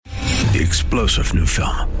the explosive new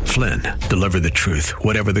film, Flynn, deliver the truth,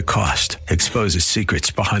 whatever the cost, exposes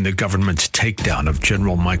secrets behind the government's takedown of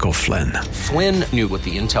General Michael Flynn. Flynn knew what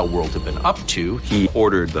the intel world had been up to. He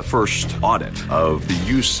ordered the first audit of the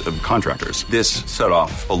use of contractors. This set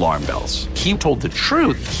off alarm bells. He told the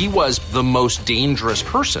truth. He was the most dangerous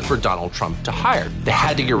person for Donald Trump to hire. They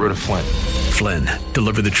had to get rid of Flynn. Flynn,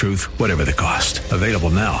 deliver the truth, whatever the cost. Available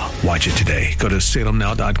now. Watch it today. Go to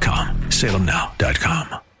salemnow.com.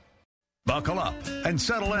 salemnow.com. Buckle up and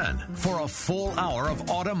settle in for a full hour of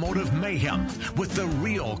automotive mayhem with the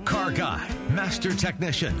real car guy, master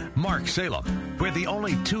technician, Mark Salem, where the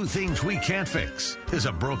only two things we can't fix is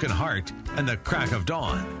a broken heart and the crack of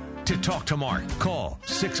dawn. To talk to Mark, call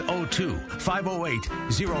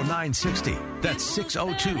 602-508-0960. That's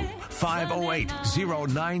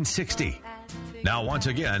 602-508-0960. Now, once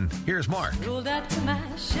again, here's Mark. Well,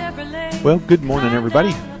 good morning,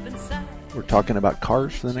 everybody. We're talking about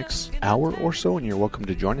cars for the next hour or so, and you're welcome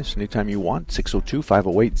to join us anytime you want,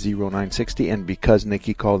 602-508-0960. And because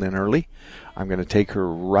Nikki called in early, I'm going to take her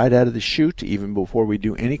right out of the chute even before we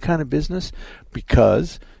do any kind of business,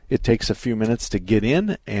 because it takes a few minutes to get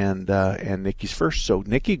in, and Nikki's first. So,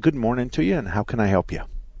 Nikki, good morning to you, and how can I help you?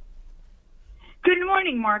 Good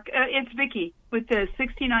morning, Mark. It's Vicki with the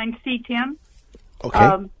 69 C10.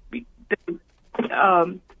 Okay.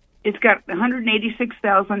 It's got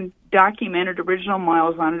 186,000 documented original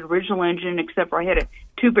miles on it, original engine, except for I had a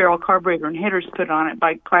 2-barrel carburetor and headers put on it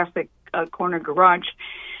by Classic Corner Garage.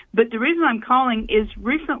 But the reason I'm calling is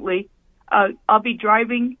recently I'll be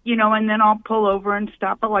driving, and then I'll pull over and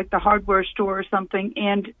stop at like the hardware store or something,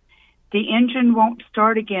 and the engine won't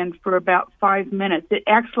start again for about 5 minutes. It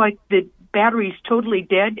acts like the battery's totally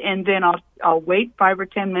dead, and then I'll wait 5 or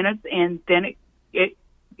 10 minutes, and then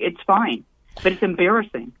it's fine. But it's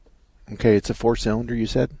embarrassing. Okay, it's a 4-cylinder, you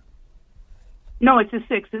said? No, it's a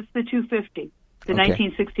 6. It's the 250, the Okay.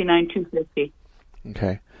 1969 250.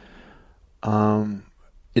 Okay.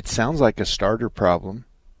 It sounds like a starter problem.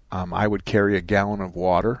 I would carry a gallon of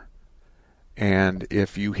water, and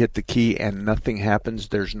if you hit the key and nothing happens,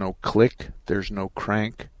 there's no click, there's no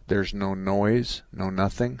crank, there's no noise, no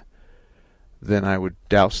nothing, then I would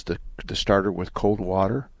douse the starter with cold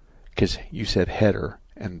water, because you said header,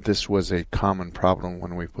 and this was a common problem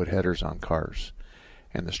when we put headers on cars,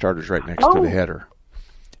 and the starter's right next to the header.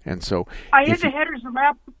 And so I had the headers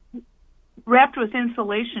wrapped with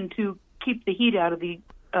insulation to keep the heat out of the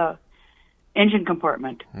engine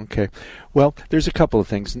compartment. Okay. Well, there's a couple of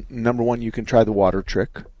things. Number one, you can try the water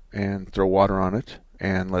trick and throw water on it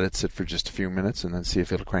and let it sit for just a few minutes and then see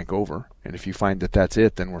if it'll crank over. And if you find that that's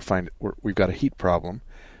it, then we've got a heat problem.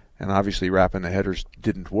 And obviously wrapping the headers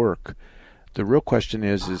didn't work. The real question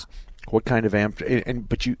is what kind of amp?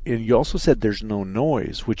 But you also said there's no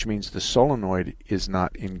noise, which means the solenoid is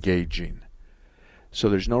not engaging. So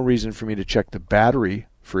there's no reason for me to check the battery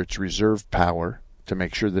for its reserve power to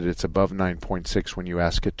make sure that it's above 9.6 when you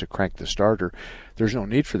ask it to crank the starter. There's no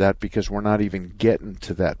need for that because we're not even getting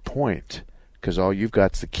to that point. Because all you've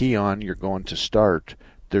got's the key on, you're going to start.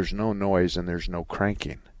 There's no noise and there's no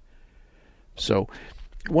cranking. So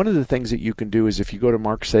one of the things that you can do is if you go to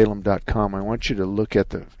marksalem.com, I want you to look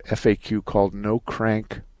at the FAQ called No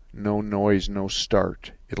Crank, No Noise, No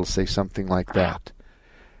Start. It'll say something like that.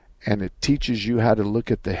 And it teaches you how to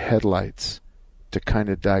look at the headlights to kind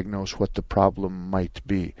of diagnose what the problem might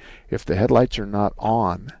be. If the headlights are not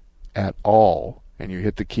on at all and you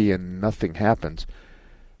hit the key and nothing happens,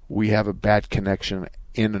 we have a bad connection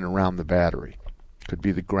in and around the battery. It could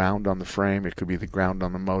be the ground on the frame, it could be the ground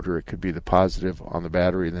on the motor, it could be the positive on the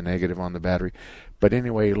battery, the negative on the battery. But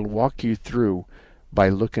anyway, it'll walk you through by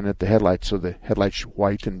looking at the headlights. So the headlights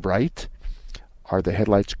white and bright. Are the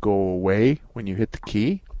headlights go away when you hit the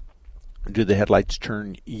key? Do the headlights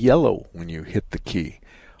turn yellow when you hit the key?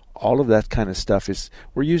 All of that kind of stuff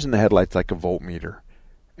we're using the headlights like a voltmeter.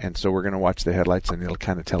 And so we're going to watch the headlights and it'll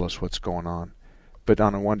kind of tell us what's going on. But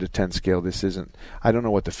on a 1 to 10 scale, this isn't, I don't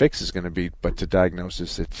know what the fix is going to be, but to diagnose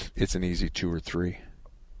this, it's an easy 2 or 3.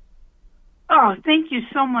 Oh, thank you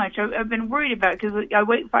so much. I've been worried about it because I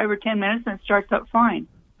wait 5 or 10 minutes and it starts up fine.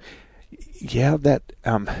 Yeah, that,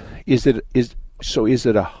 is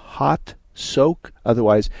it a hot soak?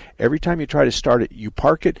 Otherwise, every time you try to start it, you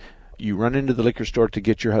park it, you run into the liquor store to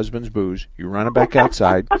get your husband's booze, you run it back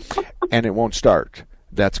outside, and it won't start.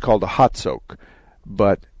 That's called a hot soak.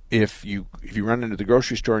 But if you run into the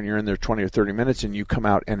grocery store and you're in there 20 or 30 minutes and you come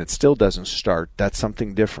out and it still doesn't start, that's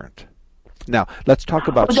something different. Now, let's talk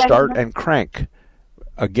about start and crank.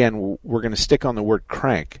 Again, we're going to stick on the word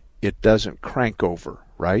crank. It doesn't crank over,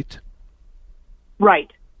 right?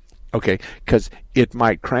 Right. Okay, because it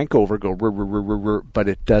might crank over, go, but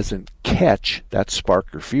it doesn't catch that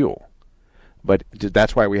spark or fuel. But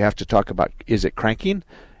that's why we have to talk about, is it cranking?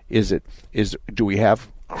 Do we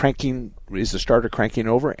have cranking? Is the starter cranking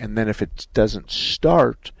over? And then if it doesn't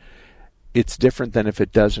start, it's different than if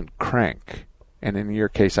it doesn't crank. And in your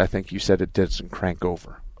case, I think you said it doesn't crank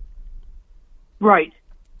over. Right.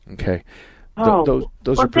 Okay. Oh.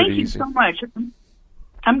 Those are pretty easy. Thank you so much.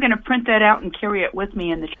 I'm going to print that out and carry it with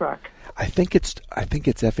me in the truck. I think it's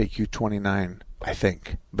FAQ 29. I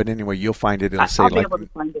think, but anyway, you'll find it. It'll say I'll be able to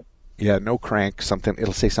find it. Yeah, no crank. Something.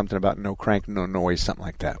 It'll say something about no crank, no noise, something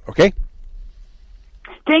like that. Okay.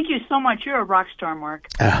 Thank you so much. You're a rock star, Mark.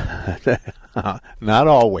 Not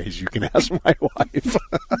always. You can ask my wife.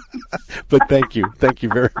 But thank you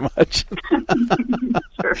very much.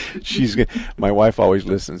 Sure. My wife always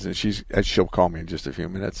listens, and she'll call me in just a few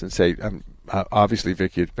minutes and say, obviously,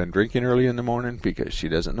 Vicki has been drinking early in the morning because she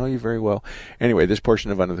doesn't know you very well. Anyway, this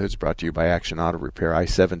portion of Under the Hood is brought to you by Action Auto Repair,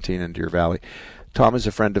 I-17 in Deer Valley. Tom is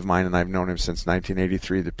a friend of mine, and I've known him since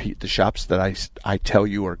 1983. The shops that I tell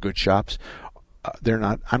you are good shops, they're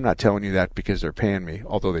not. I'm not telling you that because they're paying me,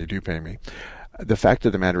 although they do pay me. The fact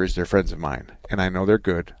of the matter is they're friends of mine, and I know they're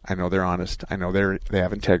good. I know they're honest. I know they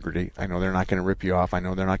have integrity. I know they're not going to rip you off. I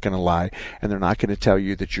know they're not going to lie, and they're not going to tell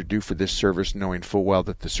you that you're due for this service knowing full well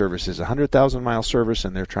that the service is a 100,000-mile service,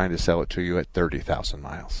 and they're trying to sell it to you at 30,000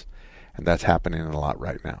 miles. And that's happening a lot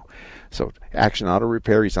right now. So Action Auto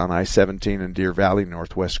Repair, he's on I-17 in Deer Valley,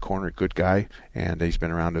 northwest corner, good guy, and he's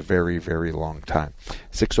been around a very, very long time.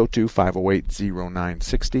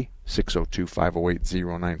 602-508-0960,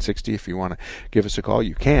 602-508-0960. If you want to give us a call,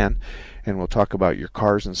 you can, and we'll talk about your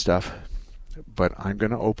cars and stuff. But I'm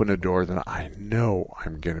going to open a door that I know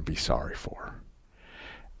I'm going to be sorry for.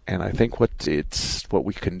 And I think what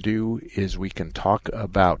we can do is we can talk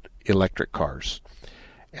about electric cars.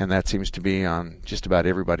 And that seems to be on just about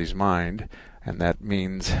everybody's mind. And that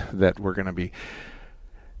means that we're going to be...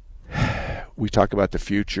 We talk about the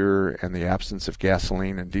future and the absence of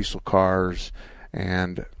gasoline and diesel cars.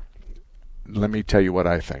 And let me tell you what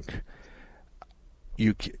I think.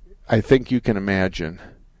 I think you can imagine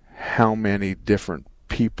how many different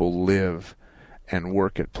people live and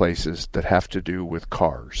work at places that have to do with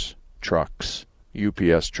cars, trucks,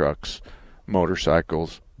 UPS trucks,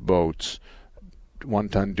 motorcycles, boats,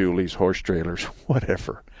 one-ton dualies, horse trailers,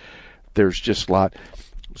 whatever. There's just a lot.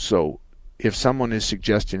 So if someone is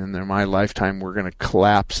suggesting in my lifetime we're going to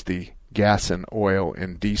collapse the gas and oil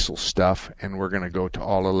and diesel stuff and we're going to go to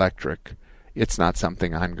all electric, it's not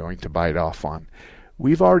something I'm going to bite off on.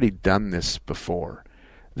 We've already done this before.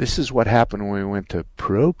 This is what happened when we went to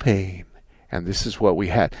propane, and this is what we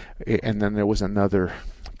had. And then there was another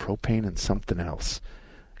propane and something else.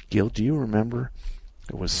 Gil, do you remember?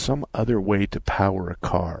 There was some other way to power a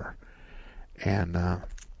car, and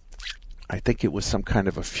I think it was some kind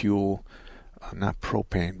of a fuel, not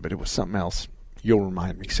propane, but it was something else. You'll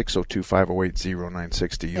remind me,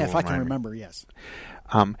 602-508-0960. Yeah, if I can remember, yes.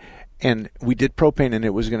 And we did propane, and it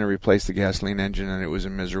was going to replace the gasoline engine, and it was a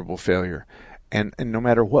miserable failure. And no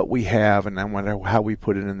matter what we have, and no matter how we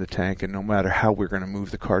put it in the tank, and no matter how we're going to move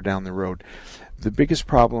the car down the road, the biggest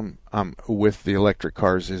problem with the electric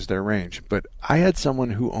cars is their range. But I had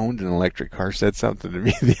someone who owned an electric car said something to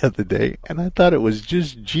me the other day, and I thought it was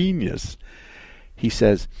just genius. He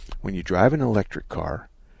says, when you drive an electric car,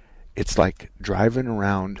 it's like driving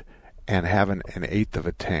around and having an eighth of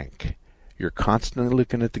a tank. You're constantly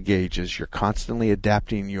looking at the gauges. You're constantly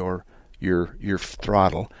adapting your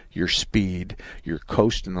throttle, your speed, you're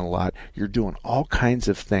coasting a lot, you're doing all kinds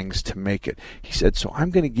of things to make it. He said, so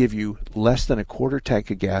I'm going to give you less than a quarter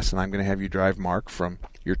tank of gas, and I'm going to have you drive Mark from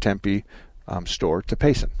your Tempe store to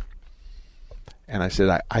Payson. And I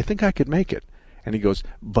said, I think I could make it. And he goes,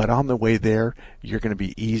 but on the way there, you're going to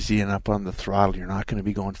be easy and up on the throttle. You're not going to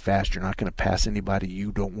be going fast. You're not going to pass anybody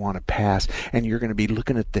you don't want to pass. And you're going to be look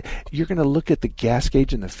at the gas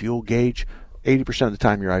gauge and the fuel gauge. 80% of the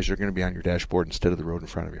time your eyes are going to be on your dashboard instead of the road in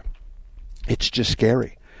front of you. It's just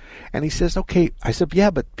scary. And he says, okay. I said, yeah,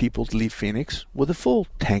 but people leave Phoenix with a full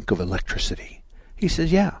tank of electricity. He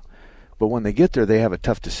says, yeah. But when they get there, they have a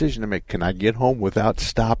tough decision to make. Can I get home without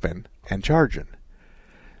stopping and charging?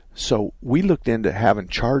 So we looked into having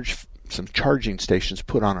some charging stations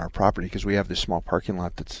put on our property because we have this small parking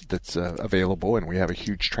lot that's available, and we have a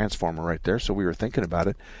huge transformer right there. So we were thinking about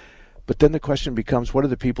it. But then the question becomes, what do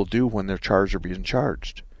the people do when their cars are being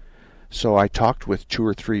charged? So I talked with 2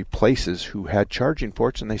 or 3 places who had charging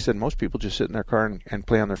ports, and they said most people just sit in their car and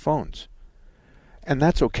play on their phones. And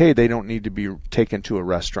that's okay. They don't need to be taken to a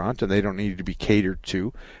restaurant, and they don't need to be catered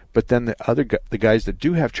to. But then the guys that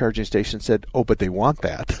do have charging stations said, oh, but they want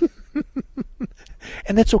that.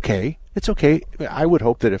 And that's okay. It's okay. I would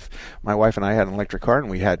hope that if my wife and I had an electric car and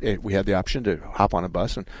we had the option to hop on a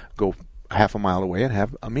bus and go half a mile away and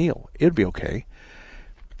have a meal, it'd be okay.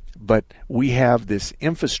 But we have this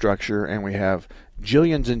infrastructure, and we have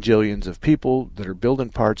jillions and jillions of people that are building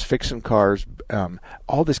parts, fixing cars,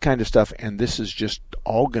 all this kind of stuff, and this is just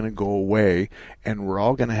all going to go away, and we're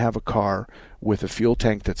all going to have a car with a fuel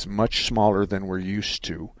tank that's much smaller than we're used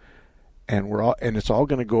to, and it's all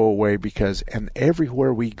going to go away because, and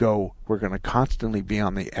everywhere we go, we're going to constantly be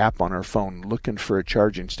on the app on our phone looking for a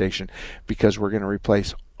charging station, because we're going to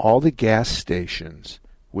replace all the gas stations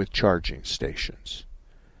with charging stations.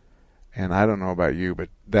 And I don't know about you, but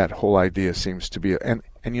that whole idea seems to be... And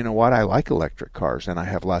you know what? I like electric cars, and I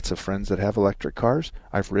have lots of friends that have electric cars.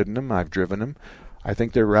 I've ridden them. I've driven them. I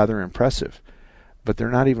think they're rather impressive. But they're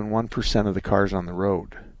not even 1% of the cars on the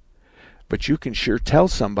road. But you can sure tell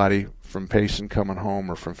somebody from Payson coming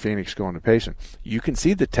home or from Phoenix going to Payson, you can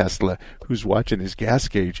see the Tesla who's watching his gas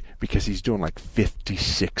gauge because he's doing like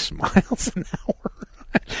 56 miles an hour.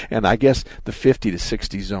 And I guess the 50 to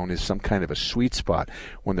 60 zone is some kind of a sweet spot.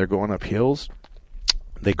 When they're going up hills,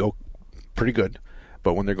 they go pretty good.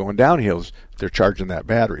 But when they're going down hills, they're charging that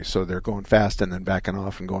battery. So they're going fast and then backing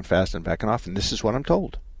off and going fast and backing off. And this is what I'm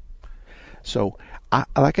told. So,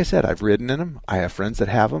 like I said, I've ridden in them. I have friends that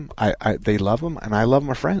have them. They love them, and I love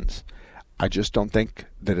my friends. I just don't think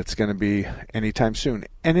that it's going to be anytime soon.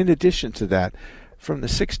 And in addition to that, from the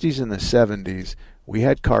 60s and the 70s, we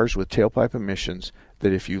had cars with tailpipe emissions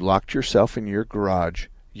that if you locked yourself in your garage,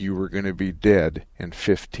 you were going to be dead in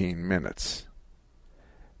 15 minutes.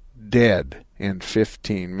 Dead in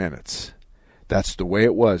 15 minutes. That's the way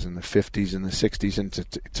it was in the 50s and the 60s and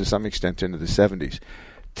to some extent into the 70s.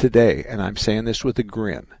 Today, and I'm saying this with a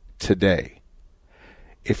grin, today,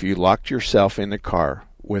 if you locked yourself in the car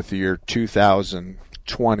with your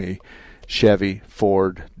 2020 Chevy,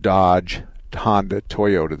 Ford, Dodge, Honda,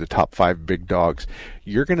 Toyota, the top 5 big dogs,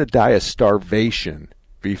 you're going to die of starvation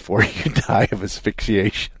before you die of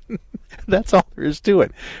asphyxiation. That's all there is to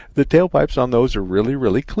it. The tailpipes on those are really,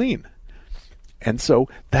 really clean. And so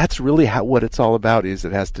that's really what it's all about. Is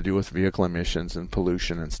it has to do with vehicle emissions and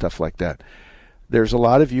pollution and stuff like that. There's a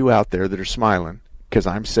lot of you out there that are smiling because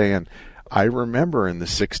I'm saying, I remember in the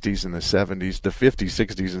 60s and the 70s, the 50s,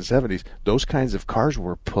 60s, and 70s, those kinds of cars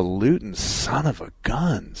were polluting son of a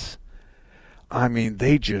guns. I mean,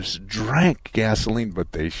 they just drank gasoline,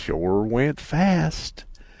 but they sure went fast.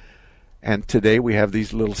 And today we have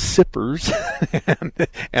these little sippers,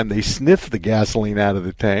 and they sniff the gasoline out of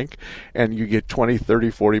the tank, and you get 20,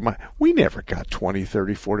 30, 40 miles. We never got 20,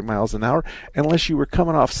 30, 40 miles an hour unless you were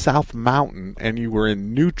coming off South Mountain and you were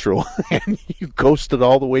in neutral and you coasted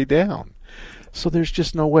all the way down. So there's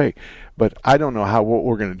just no way. But I don't know what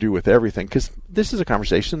we're going to do with everything, because this is a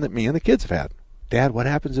conversation that me and the kids have had. Dad, what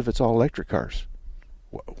happens if it's all electric cars?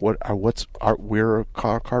 We're a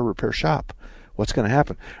car repair shop. What's going to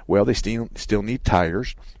happen? Well, they still need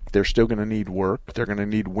tires. They're still going to need work. They're going to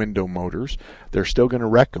need window motors. They're still going to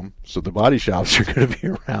wreck them, so the body shops are going to be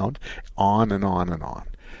around, on and on and on.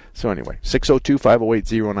 So anyway,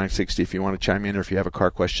 602-508-0960 if you want to chime in, or if you have a car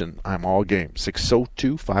question, I'm all game.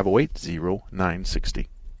 602-508-0960.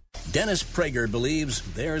 Dennis Prager believes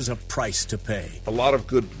there's a price to pay. A lot of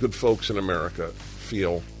good folks in America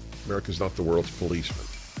feel America's not the world's policeman.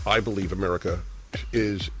 I believe America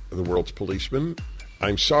is the world's policeman.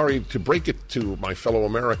 I'm sorry to break it to my fellow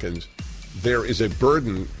Americans. There is a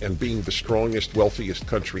burden in being the strongest, wealthiest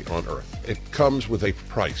country on earth. It comes with a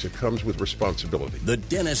price. It comes with responsibility. The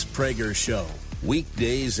Dennis Prager Show,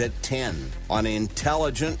 weekdays at 10 on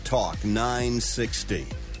Intelligent Talk 960.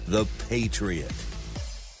 The Patriot.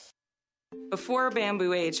 Before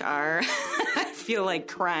Bamboo HR, I feel like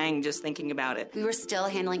crying just thinking about it. We were still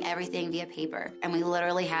handling everything via paper, and we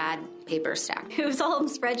literally had paper stacked. It was all in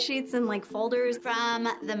spreadsheets and folders. From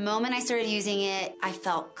the moment I started using it, I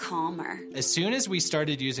felt calmer. As soon as we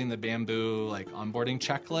started using the Bamboo onboarding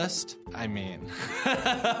checklist,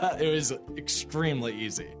 it was extremely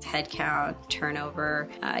easy. Headcount, turnover,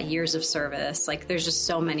 years of service. There's just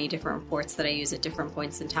so many different reports that I use at different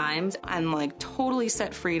points in time. I'm totally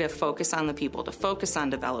set free to focus on the people, to focus on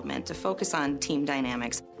development, to focus on team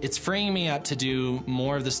dynamics. It's freeing me up to do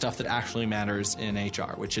more of the stuff that actually matters in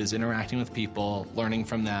HR, which is interacting with people, learning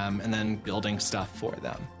from them, and then building stuff for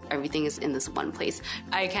them. Everything is in this one place.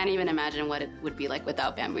 I can't even imagine what it would be like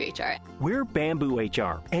without Bamboo HR. We're Bamboo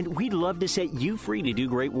HR, and we'd love to set you free to do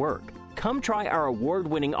great work. Come try our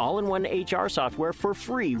award-winning all-in-one HR software for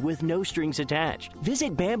free with no strings attached.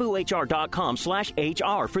 Visit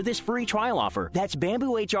bamboohr.com/HR for this free trial offer. That's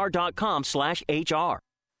bamboohr.com/HR.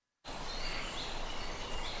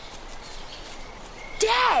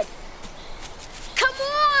 Dad! Come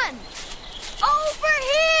on! Over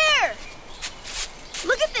here!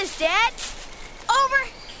 Look at this, Dad! Over...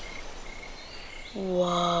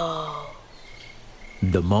 Whoa.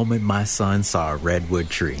 The moment my son saw a redwood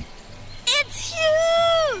tree. It's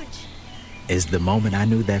huge! Is the moment I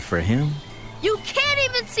knew that for him, You can't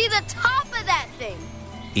even see the top of that thing!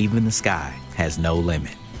 even the sky has no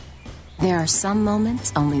limit. There are some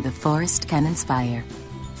moments only the forest can inspire.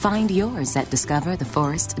 Find yours at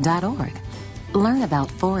discovertheforest.org. Learn about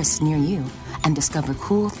forests near you and discover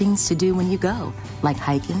cool things to do when you go, like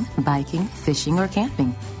hiking, biking, fishing, or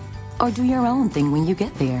camping. Or do your own thing when you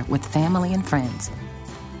get there with family and friends.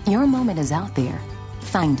 Your moment is out there.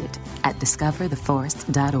 Find it at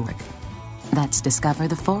discovertheforest.org. That's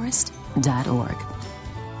discovertheforest.org.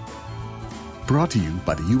 Brought to you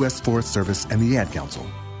by the U.S. Forest Service and the Ad Council.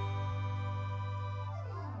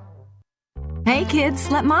 Hey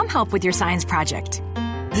kids, let Mom help with your science project.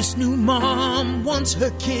 This new mom wants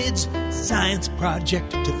her kids' science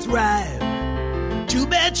project to thrive. Too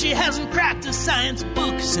bad she hasn't cracked a science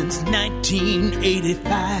book since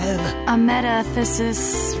 1985. A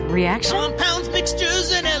metathesis reaction? Compounds,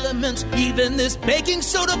 mixtures, and elements. Even this baking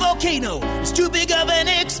soda volcano is too big of an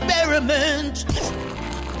experiment.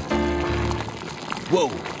 Whoa.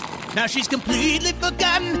 Now she's completely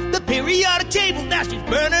forgotten the periodic table. Now she's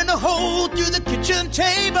burning a hole through the kitchen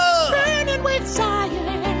table. Burning with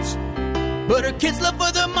science. But her kids' love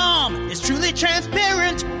for their mom is truly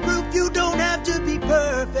transparent. Proof you don't have to be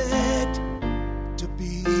perfect to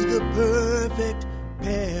be the perfect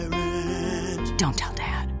parent. Don't tell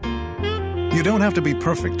Dad. You don't have to be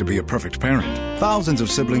perfect to be a perfect parent. Thousands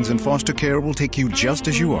of siblings in foster care will take you just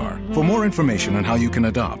as you are. For more information on how you can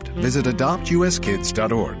adopt, visit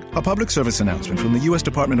adoptuskids.org. A public service announcement from the U.S.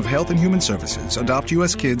 Department of Health and Human Services, Adopt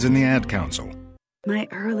U.S. Kids, and the Ad Council. My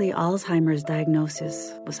early Alzheimer's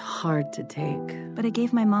diagnosis was hard to take. But it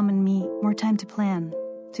gave my mom and me more time to plan,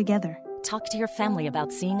 together. Talk to your family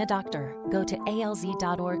about seeing a doctor. Go to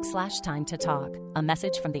alz.org/time to talk. A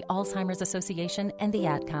message from the Alzheimer's Association and the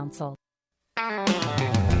Ad Council.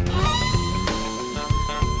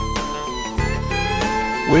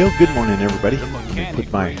 Well, good morning, everybody. Let me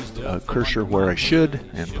put my cursor where I should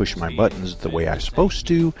and push my buttons the way I'm supposed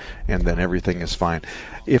to, and then everything is fine.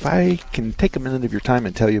 If I can take a minute of your time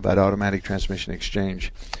and tell you about Automatic Transmission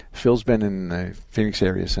Exchange. Phil's been in the Phoenix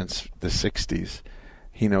area since the 60s.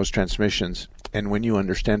 He knows transmissions, and when you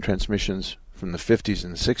understand transmissions from the 50s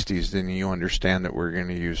and the 60s, then you understand that we're going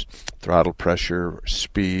to use throttle pressure,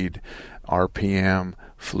 speed, RPM,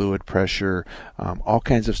 fluid pressure, all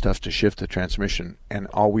kinds of stuff to shift the transmission, and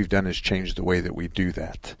all we've done is change the way that we do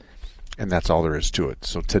that, and that's all there is to it.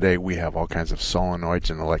 So today we have all kinds of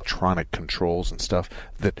solenoids and electronic controls and stuff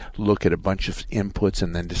that look at a bunch of inputs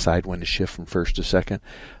and then decide when to shift from first to second.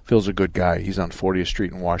 Phil's a good guy. He's on 40th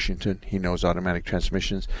Street in Washington. He knows automatic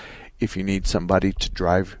transmissions. If you need somebody to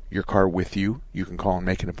drive your car with you, you can call and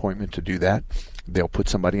make an appointment to do that. They'll put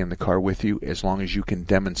somebody in the car with you as long as you can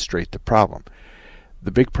demonstrate the problem. The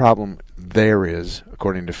big problem there is,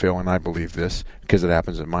 according to Phil, and I believe this because it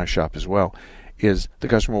happens at my shop as well, is the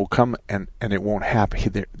customer will come and it won't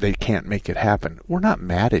happen. They can't make it happen. We're not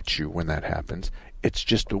mad at you when that happens. It's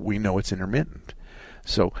just that we know it's intermittent.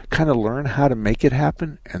 So kind of learn how to make it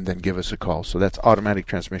happen and then give us a call. So that's Automatic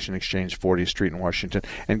Transmission Exchange, 40th Street in Washington.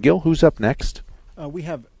 And Gil, who's up next? We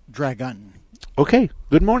have Dragon. Okay,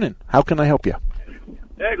 good morning. How can I help you?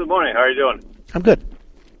 Hey, good morning. How are you doing? I'm good.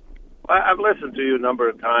 I've listened to you a number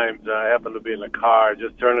of times. I happen to be in the car,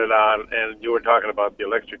 just turned it on, and you were talking about the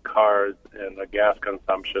electric cars and the gas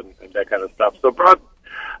consumption and that kind of stuff. So it brought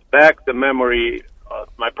back the memory of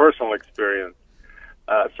my personal experience.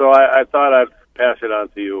 So I thought I'd pass it on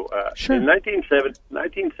to you. Sure. In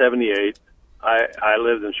 1978, I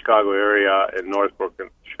lived in Chicago area in Northbrook, in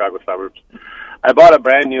Chicago suburbs. I bought a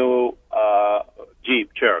brand new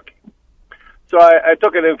Jeep Cherokee. So I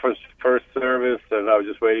took it in for first service, and I was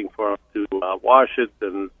just waiting for him to wash it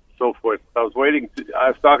and so forth. I was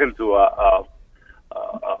talking to a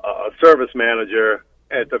service manager,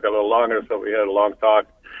 and it took a little longer, so we had a long talk.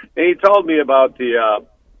 And he told me about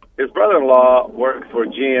his brother-in-law worked for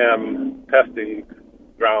GM testing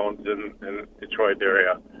grounds in Detroit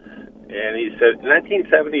area. And he said in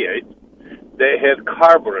 1978, they had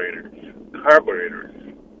carburetors.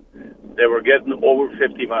 They were getting over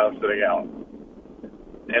 50 miles to the gallon.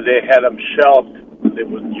 And they had them shelved, but they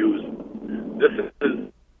wouldn't use them. This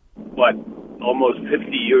is, almost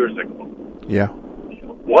 50 years ago. Yeah.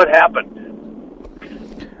 What happened?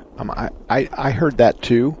 I heard that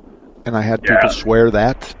too, and I had people swear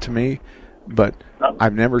that to me, but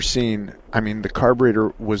I've never seen. I mean, the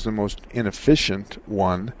carburetor was the most inefficient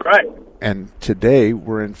one. Right. And today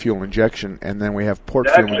we're in fuel injection, and then we have port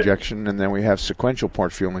fuel injection, and then we have sequential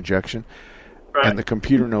port fuel injection. Right. And the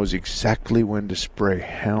computer knows exactly when to spray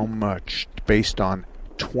how much based on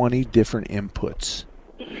 20 different inputs.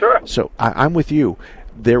 Sure. So I'm with you.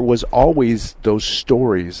 There was always those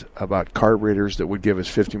stories about carburetors that would give us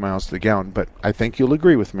 50 miles to the gallon, but I think you'll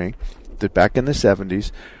agree with me that back in the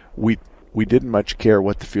 70s, we didn't much care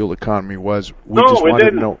what the fuel economy was. We just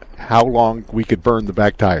wanted to know how long we could burn the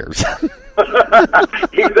back tires.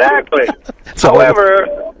 Exactly.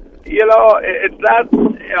 However, it's not,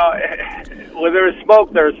 when there's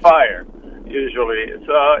smoke, there's fire, usually.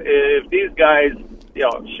 So if these guys,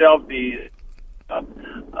 shelve these a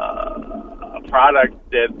product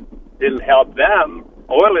that didn't help them,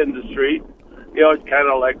 oil industry, it's kind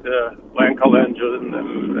of like the Wankel engine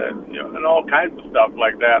and all kinds of stuff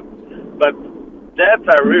like that. But that's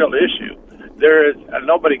a real issue. There is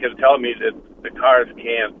nobody can tell me that the cars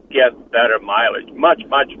can't get better mileage, much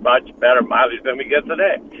better mileage than we get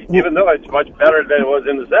today. Even though it's much better than it was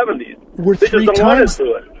in the 70s. We're they three just don't times. want to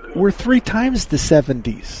do it. We're 3 times the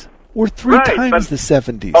 70s. We're three times the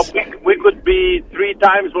 70s. But we could be 3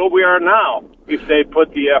 times what we are now if they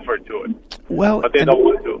put the effort to it. Well, but they don't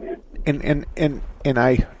want to.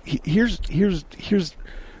 Here's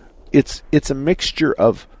it's a mixture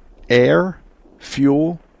of air,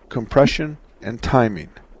 fuel, compression, and timing.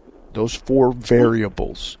 Those 4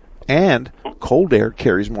 variables. And cold air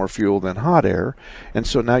carries more fuel than hot air, and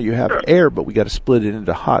so now you have air, but we got to split it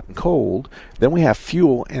into hot and cold. Then we have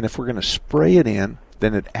fuel, and if we're going to spray it in,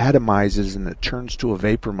 then it atomizes and it turns to a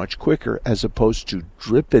vapor much quicker, as opposed to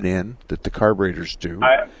drip it in that the carburetors do.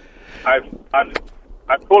 I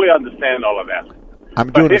fully understand all of that.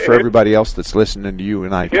 I'm doing it for everybody else that's listening to you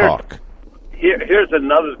and I talk. Here's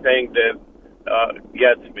another thing that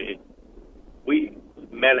gets me.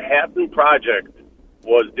 Manhattan Project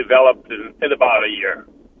was developed in about a year.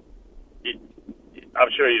 I'm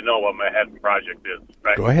sure you know what Manhattan Project is,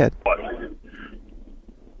 right? Go ahead.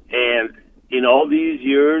 And in all these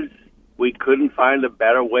years, we couldn't find a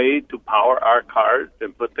better way to power our cars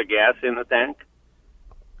than put the gas in the tank.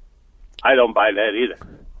 I don't buy that either.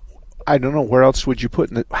 I don't know. Where else would you put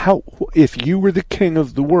in it? How, if you were the king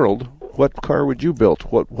of the world, what car would you build?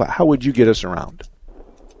 How would you get us around?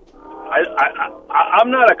 I'm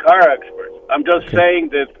not a car expert. I'm just saying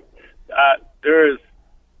that there's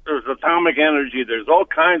atomic energy. There's all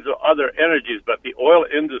kinds of other energies, but the oil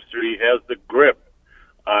industry has the grip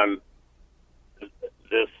on this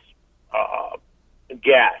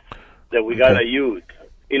gas that we got to use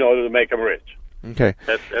in order to make them rich. Okay,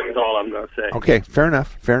 that's all I'm going to say. Okay, fair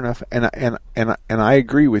enough, and I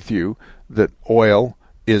agree with you that oil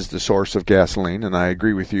is the source of gasoline, and I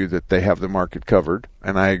agree with you that they have the market covered,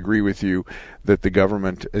 and I agree with you that the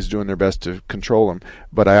government is doing their best to control them.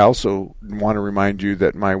 But I also want to remind you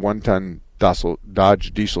that my 1-ton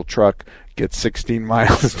Dodge diesel truck gets 16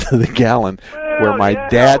 miles to the gallon, where my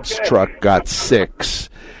dad's truck got 6.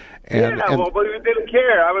 But we didn't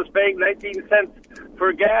care. I was paying 19 cents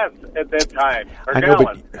for gas at that time, per I know,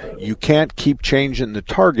 gallon. but you can't keep changing the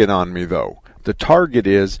target on me, though. The target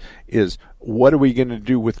is what are we going to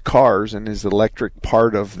do with cars, and is electric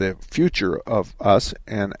part of the future of us?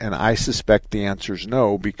 And I suspect the answer is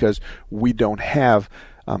no, because we don't have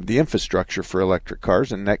the infrastructure for electric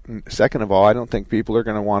cars. And second of all, I don't think people are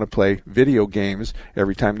going to want to play video games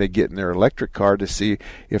every time they get in their electric car to see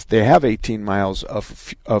if they have 18 miles of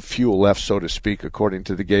fuel left, so to speak, according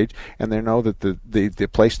to the gauge, and they know that the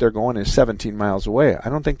place they're going is 17 miles away. I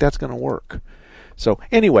don't think that's going to work. So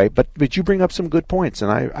anyway, but you bring up some good points,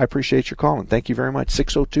 and I appreciate your calling. Thank you very much.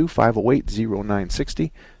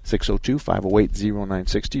 602-508-0960,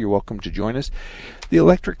 602-508-0960. You're welcome to join us. The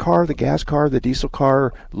electric car, the gas car, the diesel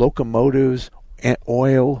car, locomotives, and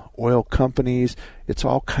oil companies, it's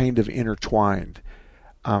all kind of intertwined.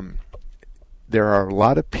 There are a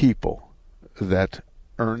lot of people that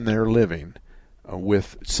earn their living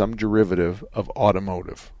with some derivative of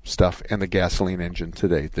automotive stuff, and the gasoline engine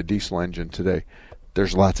today, the diesel engine today.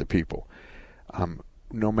 There's lots of people.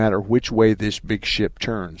 No matter which way this big ship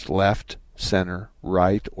turns, left, center,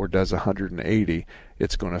 right, or does 180,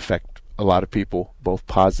 it's going to affect a lot of people, both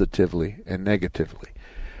positively and negatively.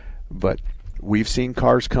 But we've seen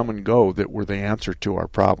cars come and go that were the answer to our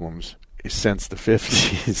problems since the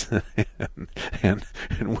 50s,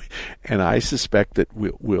 and I suspect that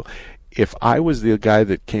we'll. If I was the guy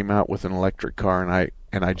that came out with an electric car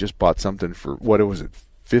and I just bought something for, what was it,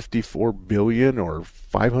 $54 billion or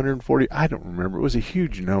 $540? I don't remember. It was a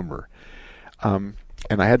huge number. And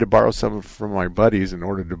I had to borrow some from my buddies in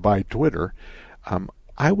order to buy Twitter.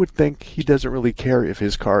 I would think he doesn't really care if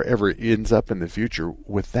his car ever ends up in the future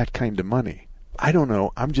with that kind of money. I don't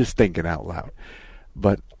know. I'm just thinking out loud.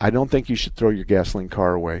 But I don't think you should throw your gasoline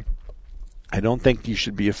car away. I don't think you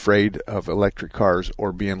should be afraid of electric cars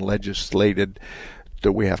or being legislated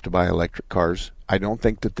that we have to buy electric cars. I don't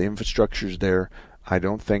think that the infrastructure's there. I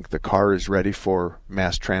don't think the car is ready for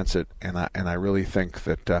mass transit, and I really think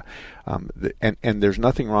that and there's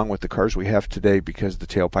nothing wrong with the cars we have today because the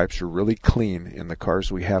tailpipes are really clean in the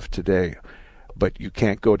cars we have today. But you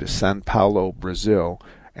can't go to Sao Paulo, Brazil,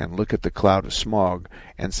 and look at the cloud of smog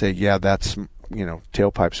and say, yeah, that's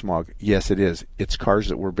tailpipe smog. Yes, it is. It's cars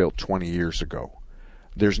that were built 20 years ago.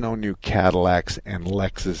 There's no new Cadillacs and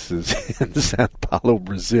Lexuses in Sao Paulo,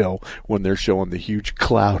 Brazil, when they're showing the huge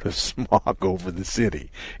cloud of smog over the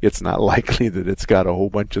city. It's not likely that it's got a whole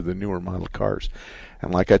bunch of the newer model cars.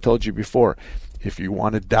 And like I told you before, if you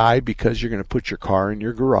want to die because you're going to put your car in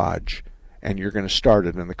your garage and you're going to start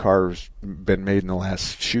it and the car's been made in the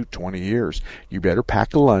last 20 years, you better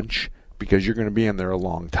pack a lunch because you're going to be in there a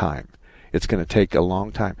long time. It's going to take a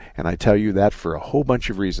long time. And I tell you that for a whole bunch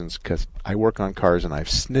of reasons because I work on cars and I've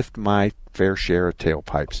sniffed my fair share of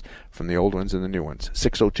tailpipes from the old ones and the new ones.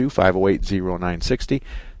 602-508-0960,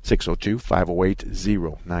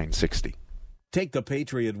 602-508-0960. Take the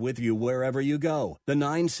Patriot with you wherever you go. The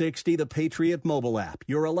 960 The Patriot mobile app,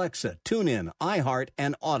 your Alexa, TuneIn, iHeart,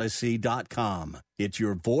 and Odyssey.com. It's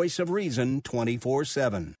your voice of reason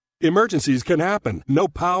 24/7. Emergencies can happen. No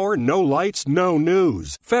power, no lights, no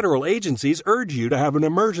news. Federal agencies urge you to have an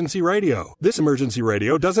emergency radio. This emergency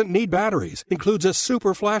radio doesn't need batteries, includes a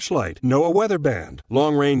super flashlight, NOAA weather band,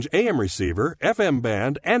 long-range AM receiver, FM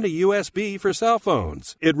band, and a USB for cell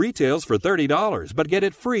phones. It retails for $30, but get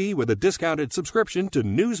it free with a discounted subscription to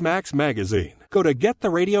Newsmax magazine. Go to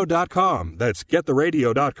GetTheRadio.com. That's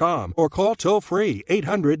GetTheRadio.com. Or call toll-free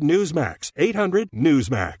 800-NEWSMAX.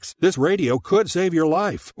 800-NEWSMAX. This radio could save your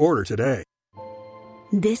life. Order today.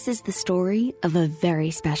 This is the story of a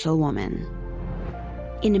very special woman.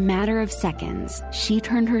 In a matter of seconds, she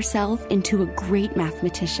turned herself into a great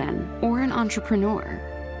mathematician or an entrepreneur.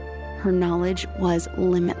 Her knowledge was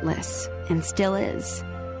limitless and still is.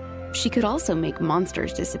 She could also make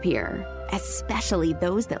monsters disappear, especially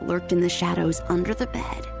those that lurked in the shadows under the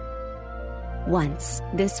bed. Once,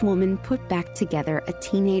 this woman put back together a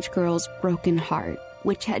teenage girl's broken heart,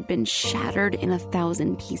 which had been shattered in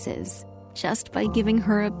 1,000 pieces, just by giving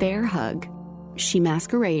her a bear hug. She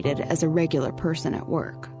masqueraded as a regular person at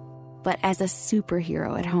work, but as a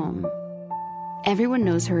superhero at home. Everyone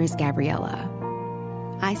knows her as Gabriella.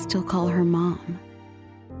 I still call her Mom.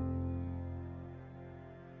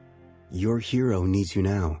 Your hero needs you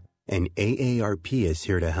now, and AARP is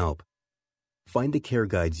here to help. Find the care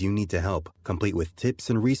guides you need to help, complete with tips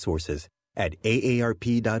and resources, at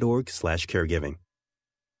aarp.org/caregiving.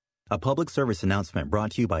 A public service announcement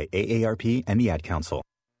brought to you by AARP and the Ad Council.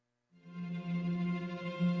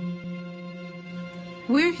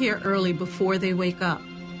 We're here early before they wake up.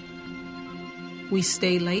 We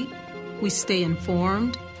stay late. We stay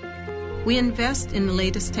informed. We invest in the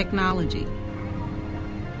latest technology.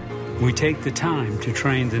 We take the time to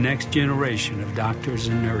train the next generation of doctors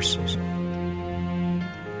and nurses.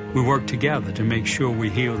 We work together to make sure we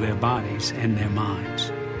heal their bodies and their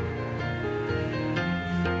minds.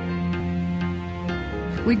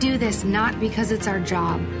 We do this not because it's our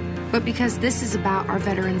job, but because this is about our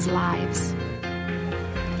veterans' lives.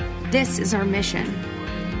 This is our mission.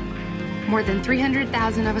 More than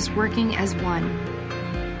 300,000 of us working as one,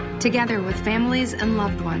 together with families and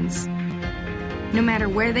loved ones. No matter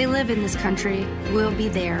where they live in this country, we'll be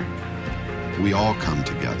there. We all come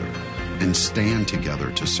together and stand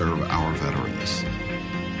together to serve our veterans.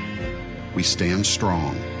 We stand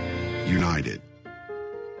strong, united.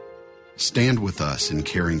 Stand with us in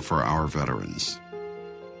caring for our veterans.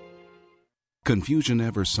 Confusion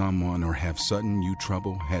ever someone or have sudden you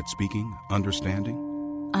trouble had speaking,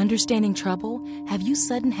 understanding? Understanding trouble? Have you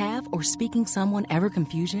sudden have or speaking someone ever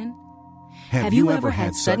confusion? Have you ever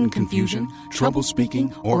had sudden confusion, trouble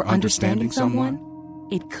speaking, or understanding someone?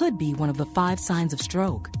 It could be one of the 5 signs of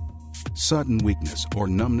stroke. Sudden weakness or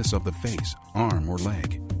numbness of the face, arm, or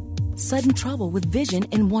leg. Sudden trouble with vision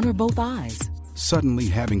in one or both eyes. Suddenly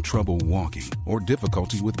having trouble walking or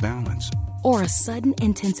difficulty with balance. Or a sudden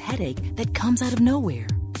intense headache that comes out of nowhere.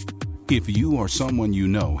 If you or someone you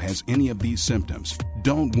know has any of these symptoms,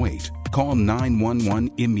 don't wait. Call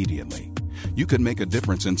 911 immediately. You could make a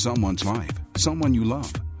difference in someone's life, someone you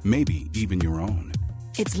love, maybe even your own.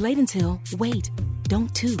 It's late until, wait,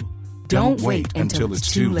 don't too. Don't wait until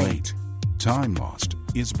it's too late. Time lost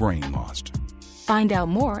is brain lost. Find out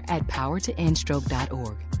more at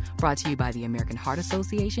powertoendstroke.org. Brought to you by the American Heart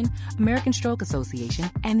Association, American Stroke Association,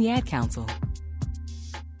 and the Ad Council.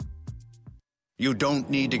 You don't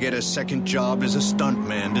need to get a second job as a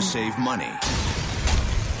stuntman to save money.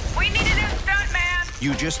 We need a new stuntman!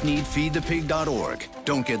 You just need feedthepig.org.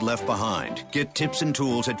 Don't get left behind. Get tips and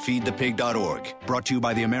tools at feedthepig.org. Brought to you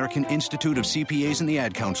by the American Institute of CPAs and the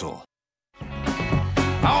Ad Council.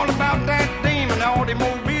 All about that demon,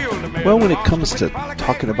 automobile. Well, when it comes to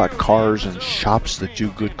talking about cars and shops that do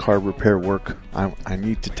good car repair work, I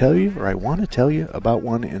need to tell you, or I want to tell you, about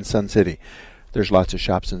one in Sun City. There's lots of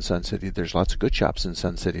shops in Sun City. There's lots of good shops in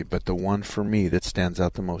Sun City, but the one for me that stands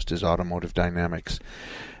out the most is Automotive Dynamics.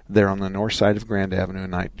 They're on the north side of Grand Avenue,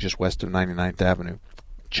 just west of 99th Avenue.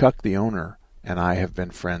 Chuck, the owner, and I have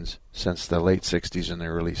been friends since the late 60s and the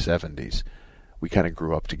early 70s. We kind of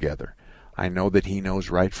grew up together. I know that he knows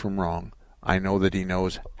right from wrong. I know that he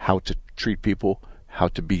knows how to treat people, how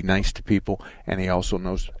to be nice to people, and he also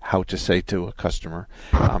knows how to say to a customer,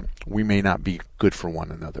 we may not be good for one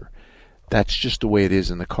another. That's just the way it is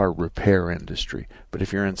in the car repair industry. But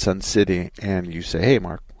if you're in Sun City and you say, hey,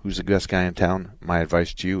 Mark, who's the best guy in town? My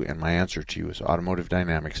advice to you and my answer to you is Automotive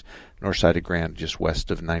Dynamics, north side of Grand, just west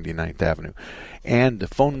of 99th Avenue. And the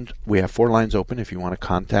phone, we have 4 lines open. If you want to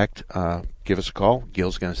contact, give us a call.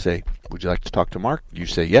 Gil's going to say, would you like to talk to Mark? You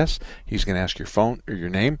say yes. He's going to ask your phone or your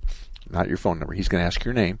name, not your phone number. He's going to ask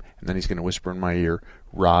your name, and then he's going to whisper in my ear,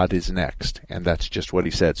 Rod is next. And that's just what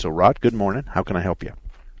he said. So, Rod, good morning. How can I help you?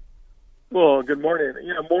 Well, good morning.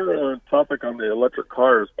 Yeah, more on a topic on the electric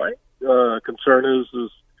cars. My concern is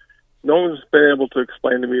no one's been able to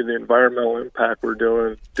explain to me the environmental impact we're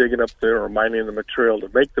doing, digging up there or mining the material to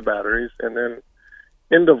make the batteries, and then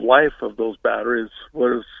end of life of those batteries.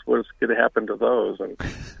 What is going to happen to those? And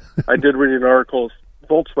I did read an article.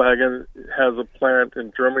 Volkswagen has a plant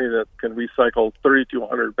in Germany that can recycle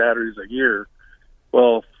 3,200 batteries a year.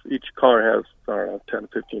 Well, if each car has, 10 to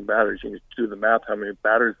 15 batteries, you can do the math how many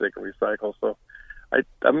batteries they can recycle. So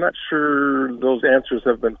I'm not sure those answers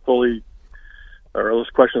have been fully, or those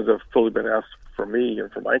questions have fully been asked for me and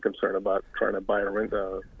for my concern about trying to buy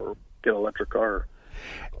or get an electric car.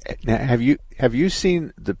 Now, have you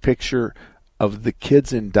seen the picture of the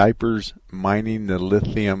kids in diapers mining the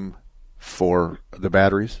lithium for the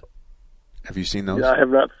batteries? Have you seen those? Yeah, I have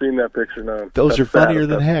not seen that picture, no. Those are funnier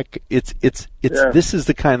than heck. It's This is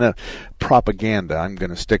the kind of propaganda I'm going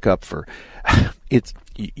to stick up for.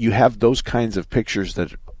 You have those kinds of pictures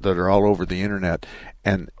that are all over the internet,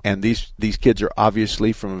 and these kids are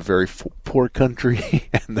obviously from a very poor country,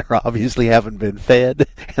 and they're obviously haven't been fed,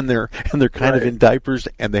 and they're kind of in diapers,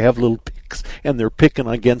 and they have little picks, and they're picking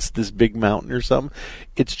against this big mountain or something.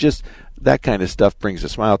 It's just that kind of stuff brings a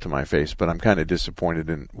smile to my face, but I'm kind of disappointed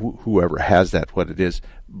in whoever has that, what it is.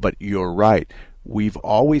 But you're right. We've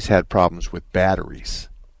always had problems with batteries.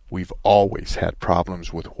 We've always had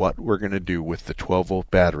problems with what we're going to do with the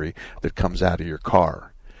 12-volt battery that comes out of your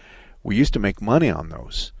car. We used to make money on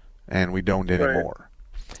those, and we don't anymore.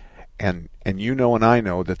 Right. And you know and I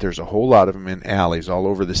know that there's a whole lot of them in alleys all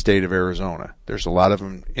over the state of Arizona. There's a lot of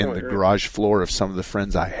them in the garage floor of some of the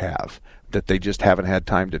friends I have, that they just haven't had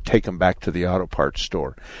time to take them back to the auto parts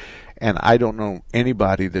store. And I don't know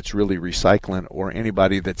anybody that's really recycling, or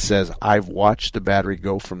anybody that says, I've watched the battery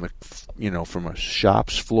go from from a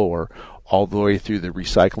shop's floor all the way through the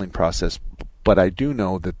recycling process. But I do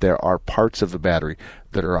know that there are parts of the battery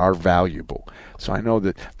that are valuable. So I know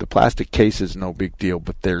that the plastic case is no big deal,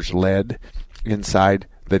 but there's lead inside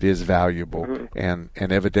that is valuable, and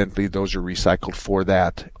evidently those are recycled for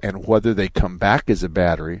that. And whether they come back as a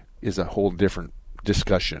battery is a whole different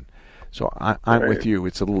discussion. So I'm with you.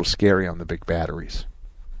 It's a little scary on the big batteries.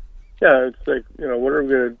 Yeah, it's like, what are we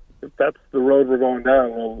going to, if that's the road we're going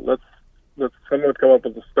down, well, let's someone come up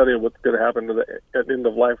with a study of what's going to happen at the end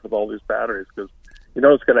of life with all these batteries, because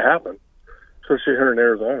it's going to happen. Especially here in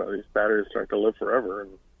Arizona, these batteries aren't going to live forever,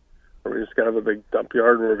 and we just got to have a big dump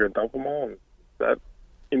yard where we're going to dump them all, and that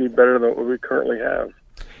any better than what we currently have.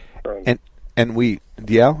 So.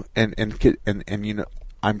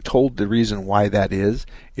 I'm told the reason why that is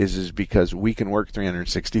because we can work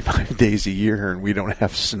 365 days a year and we don't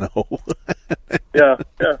have snow. Yeah,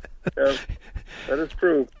 that is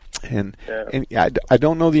true. And I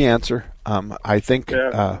don't know the answer. I think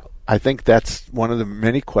that's one of the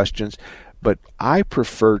many questions, but I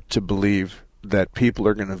prefer to believe that people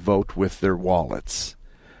are going to vote with their wallets.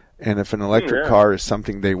 And if an electric car is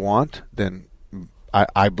something they want, then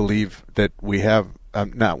I believe that we have,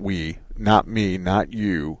 not me, not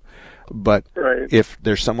you, but if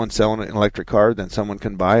there's someone selling an electric car, then someone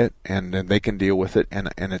can buy it, and then they can deal with it,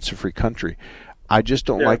 and it's a free country. I just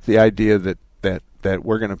don't like the idea that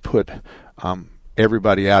we're going to put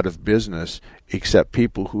everybody out of business except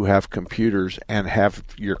people who have computers and have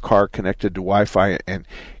your car connected to Wi-Fi, and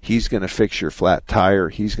he's going to fix your flat tire.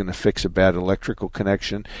 He's going to fix a bad electrical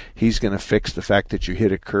connection. He's going to fix the fact that you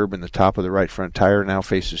hit a curb and the top of the right front tire now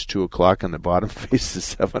faces 2 o'clock and the bottom faces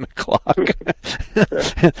 7 o'clock.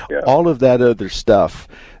 Yeah. All of that other stuff.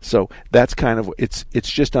 So that's kind of, it's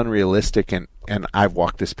just unrealistic, and I've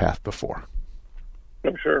walked this path before.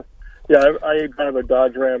 I'm sure. Yeah, I drive a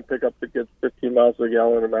Dodge Ram pickup that gets 15 miles a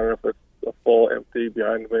gallon, no matter if it's a full empty,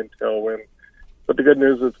 behind wind, tailwind. But the good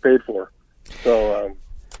news is it's paid for. So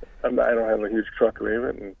I don't have a huge truck or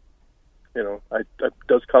even, and it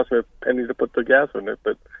does cost me a penny to put the gas in it,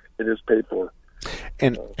 but it is paid for.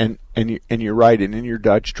 And you're right. And in your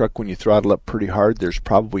Dodge truck, when you throttle up pretty hard, there's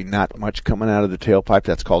probably not much coming out of the tailpipe.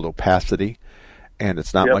 That's called opacity. And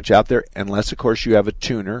it's not much out there, unless, of course, you have a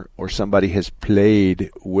tuner or somebody has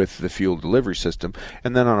played with the fuel delivery system.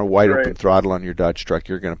 And then on a wide open throttle on your Dodge truck,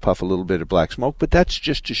 you're going to puff a little bit of black smoke. But that's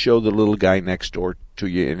just to show the little guy next door to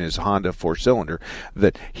you in his Honda 4-cylinder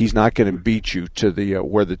that he's not going to beat you to the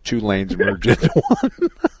where the 2 lanes merge into one.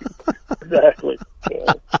 Exactly.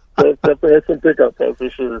 Yeah. Definitely has some pickup, that's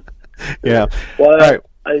for sure. Yeah. Well, all right.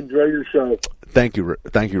 I enjoy your show. Thank you, Rod.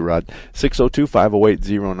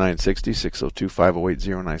 602-508-0960,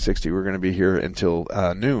 602-508-0960. We're going to be here until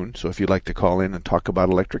noon, so if you'd like to call in and talk about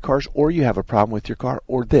electric cars, or you have a problem with your car,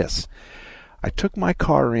 or this. I took my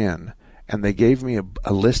car in, and they gave me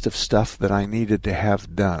a list of stuff that I needed to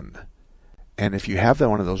have done. And if you have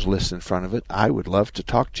one of those lists in front of it, I would love to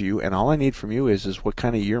talk to you. And all I need from you is what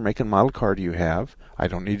kind of year, make, and model car do you have? I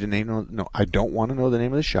don't need to name. No, I don't want to know the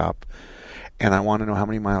name of the shop, and I want to know how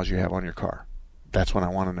many miles you have on your car. That's what I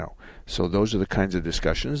want to know. So those are the kinds of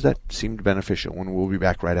discussions that seemed beneficial. When we'll be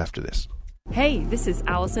back right after this. Hey, this is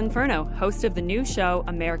Allison Furno, host of the new show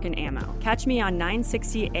American Ammo. Catch me on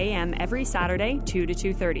 960 AM every Saturday, 2 to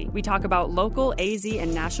 2:30. We talk about local, AZ,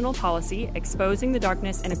 and national policy, exposing the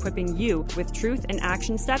darkness and equipping you with truth and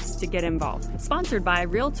action steps to get involved. Sponsored by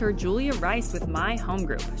Realtor Julia Rice with My Home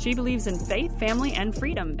Group. She believes in faith, family, and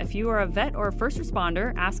freedom. If you are a vet or a first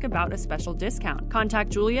responder, ask about a special discount. Contact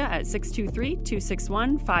Julia at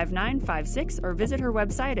 623-261-5956 or visit her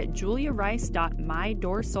website at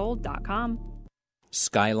juliarice.mydorsold.com.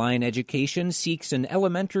 Skyline Education seeks an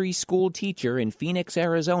elementary school teacher in Phoenix,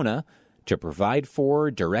 Arizona, to provide for,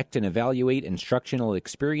 direct, and evaluate instructional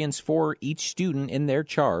experience for each student in their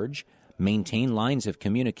charge, maintain lines of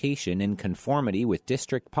communication in conformity with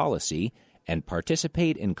district policy, and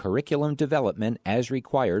participate in curriculum development as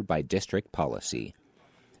required by district policy.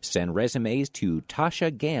 Send resumes to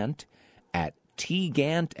Tasha Gant at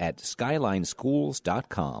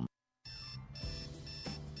tgant@skylineschools.com.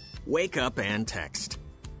 Wake up and text.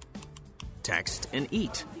 Text and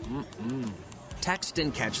eat. Text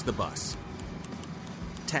and catch the bus.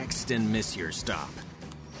 Text and miss your stop.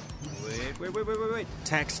 Wait.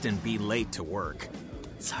 Text and be late to work.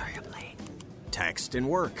 Sorry, I'm late. Text and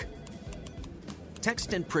work.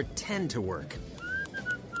 Text and pretend to work.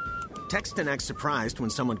 Text and act surprised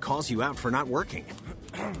when someone calls you out for not working.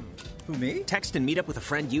 Who, me? Text and meet up with a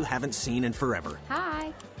friend you haven't seen in forever.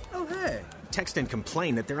 Hi. Oh, hey. Text and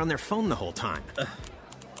complain that they're on their phone the whole time.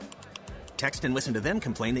 Text and listen to them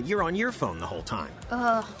complain that you're on your phone the whole time.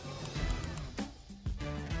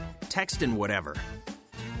 Text and whatever.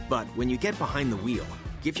 But when you get behind the wheel,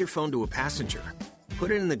 give your phone to a passenger.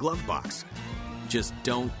 Put it in the glove box. Just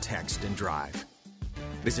don't text and drive.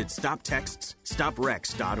 Visit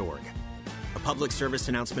StopTextsStopWrecks.org. A public service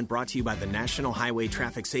announcement brought to you by the National Highway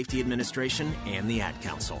Traffic Safety Administration and the Ad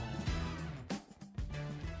Council.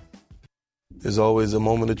 There's always a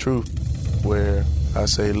moment of truth where I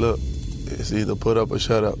say, look, it's either put up or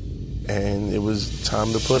shut up. And it was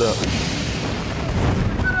time to put up.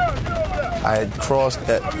 I had crossed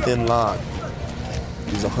that thin line.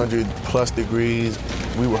 It was 100 plus degrees.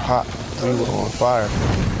 We were hot. We were on fire.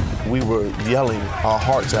 We were yelling our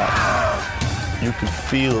hearts out. You could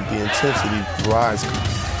feel the intensity rising.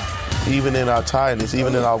 Even in our tiredness,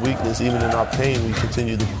 even in our weakness, even in our pain, we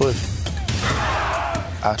continue to push.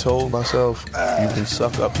 I told myself, you can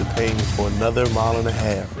suck up the pain for another mile and a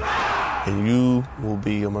half, and you will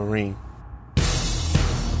be a Marine.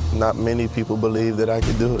 Not many people believe that I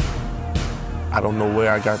could do it. I don't know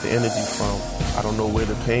where I got the energy from. I don't know where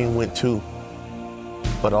the pain went to.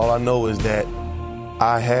 But all I know is that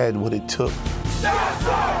I had what it took.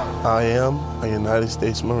 I am a United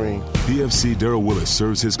States Marine. PFC Darrell Willis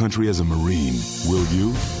serves his country as a Marine. Will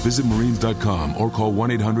you? Visit Marines.com or call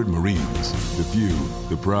 1-800-MARINES. The few,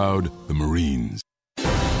 the proud, the Marines.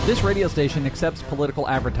 This radio station accepts political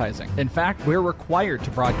advertising. In fact, we're required to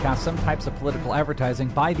broadcast some types of political advertising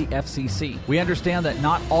by the FCC. We understand that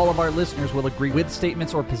not all of our listeners will agree with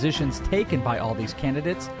statements or positions taken by all these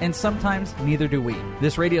candidates, and sometimes neither do we.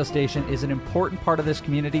 This radio station is an important part of this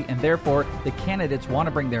community, and therefore the candidates want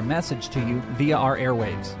to bring their message to you via our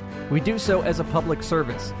airwaves. We do so as a public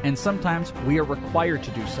service, and sometimes we are required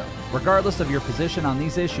to do so. Regardless of your position on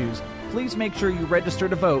these issues, please make sure you register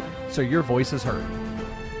to vote so your voice is heard.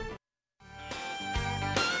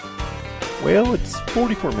 Well, it's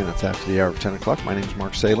 44 minutes after the hour of 10 o'clock. My name is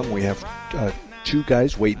Mark Salem. We have two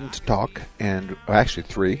guys waiting to talk, and actually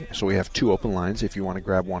three. So we have two open lines if you want to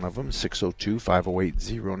grab one of them,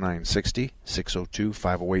 602-508-0960,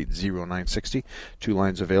 602-508-0960. Two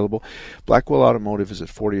lines available. Blackwell Automotive is at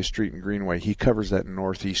 40th Street and Greenway. He covers that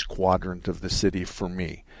northeast quadrant of the city for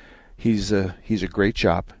me. He's a great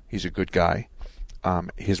shop. He's a good guy.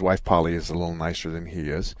 His wife, Polly, is a little nicer than he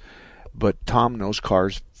is. But Tom knows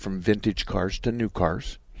cars from vintage cars to new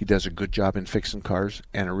cars. He does a good job in fixing cars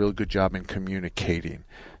and a real good job in communicating.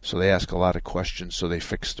 So they ask a lot of questions so they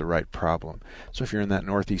fix the right problem. So if you're in that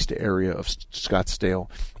northeast area of Scottsdale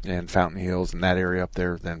and Fountain Hills and that area up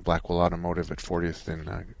there, then Blackwell Automotive at 40th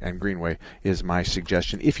and Greenway is my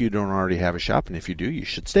suggestion. If you don't already have a shop, and if you do, you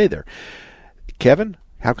should stay there. Kevin,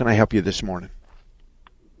 how can I help you this morning?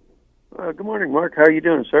 Good morning, Mark. How are you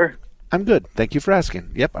doing, sir? I'm good. Thank you for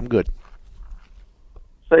asking. Yep, I'm good.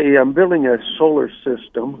 Say, I'm building a solar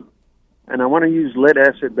system, and I want to use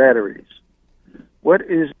lead-acid batteries. What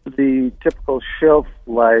is the typical shelf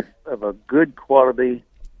life of a good quality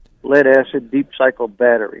lead-acid deep cycle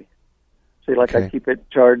battery? Say, like I keep it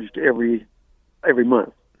charged every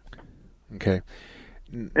month. Okay.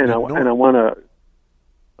 And I want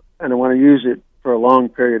to use it for a long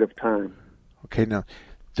period of time. Okay. Now,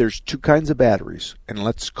 there's two kinds of batteries, and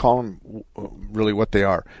let's call them really what they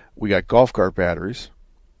are. We got golf cart batteries.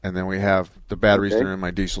 And then we have the batteries that are in my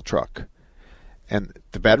diesel truck. And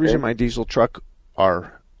the batteries in my diesel truck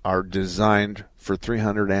are designed for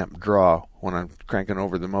 300 amp draw when I'm cranking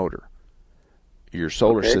over the motor. Your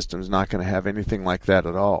solar system is not going to have anything like that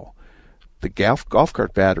at all. The golf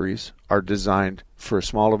cart batteries are designed for a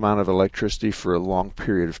small amount of electricity for a long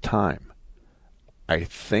period of time. I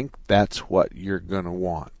think that's what you're going to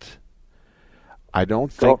want. I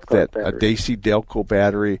don't think that a DC Delco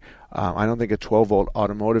battery, I don't think a 12-volt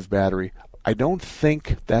automotive battery, I don't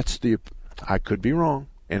think that's I could be wrong.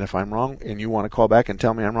 And if I'm wrong and you want to call back and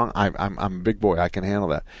tell me I'm wrong, I'm a big boy. I can handle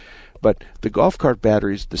that. But the golf cart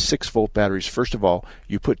batteries, the 6-volt batteries, first of all,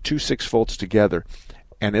 you put two 6 volts together,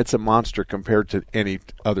 and it's a monster compared to any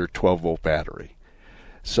other 12-volt battery.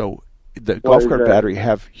 So the golf cart battery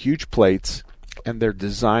have huge plates, and they're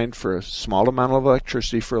designed for a small amount of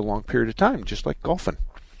electricity for a long period of time, just like golfing.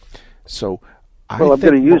 So I'm going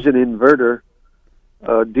to use an inverter,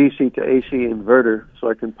 DC to AC inverter, so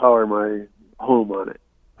I can power my home on it.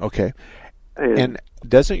 Okay. And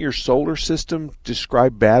doesn't your solar system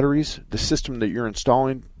describe batteries? The system that you're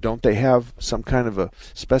installing, don't they have some kind of a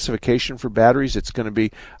specification for batteries? It's going to be,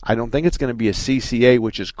 I don't think it's going to be a CCA,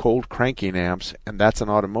 which is cold cranking amps, and that's an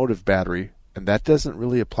automotive battery, and that doesn't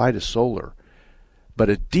really apply to solar. But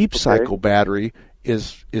a deep cycle battery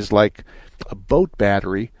is like a boat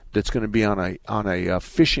battery that's going to be on a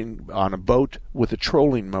boat with a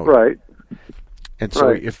trolling motor. Right. And so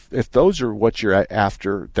if those are what you're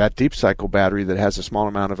after, that deep cycle battery that has a small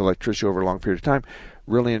amount of electricity over a long period of time,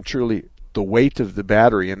 really and truly, the weight of the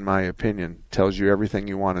battery, in my opinion, tells you everything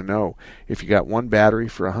you want to know. If you got one battery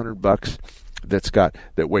for $100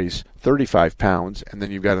 that weighs 35 pounds, and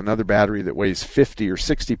then you've got another battery that weighs 50 or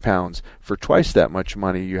 60 pounds for twice that much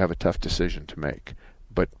money, you have a tough decision to make.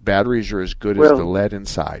 But batteries are as good as the lead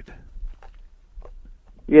inside.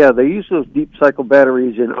 Yeah, they use those deep cycle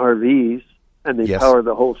batteries in RVs, and they power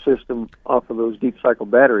the whole system off of those deep cycle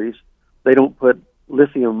batteries. They don't put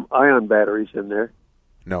lithium-ion batteries in there.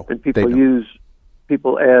 No, and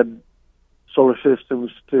people add solar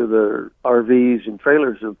systems to their RVs and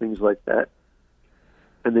trailers and things like that,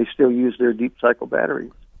 and they still use their deep cycle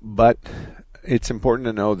batteries. But it's important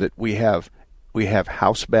to know that we have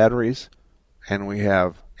house batteries and we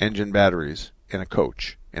have engine batteries in a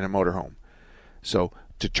coach, in a motorhome. So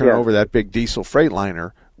to turn over that big diesel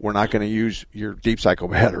Freightliner, we're not going to use your deep cycle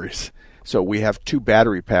batteries. So we have two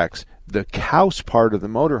battery packs. The house part of the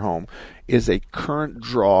motorhome is a current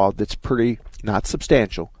draw that's pretty, not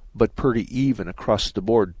substantial, but pretty even across the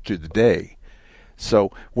board to the day.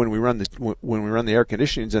 So when we run the air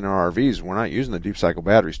conditionings in our RVs, we're not using the deep cycle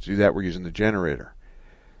batteries. To do that, we're using the generator.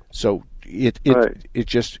 So it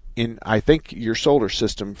just I think your solar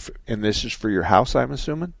system, and this is for your house, I'm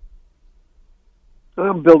assuming.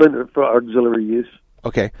 I'm building it for auxiliary use.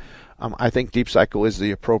 Okay. I think Deep Cycle is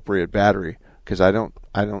the appropriate battery because I don't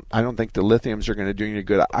think the lithiums are going to do any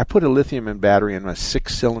good. I put a lithium in battery in my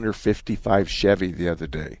 6-cylinder 55 Chevy the other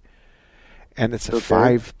day, and it's a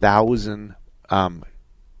 5,000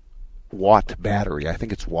 watt battery. I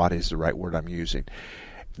think it's watt is the right word I'm using.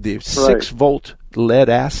 The 6-volt lead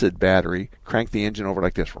acid battery cranked the engine over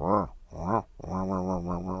like this.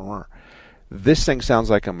 This thing sounds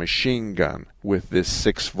like a machine gun with this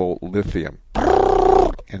 6-volt lithium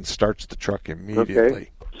and starts the truck immediately. Okay.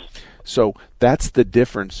 So that's the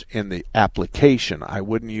difference in the application. I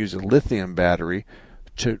wouldn't use a lithium battery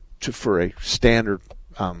for a standard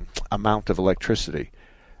amount of electricity.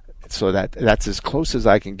 So that's as close as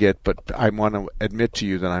I can get, but I want to admit to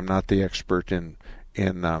you that I'm not the expert in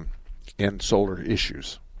solar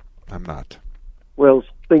issues. I'm not. Well,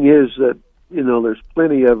 the thing is that, there's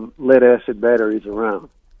plenty of lead acid batteries around,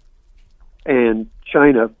 and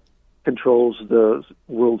China controls the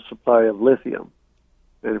world supply of lithium.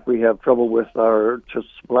 And if we have trouble with our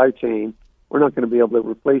supply chain, we're not going to be able to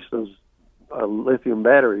replace those lithium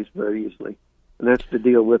batteries very easily. And that's the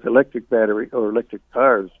deal with electric battery or electric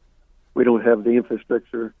cars. We don't have the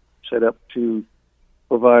infrastructure set up to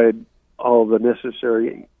provide all the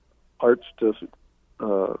necessary parts to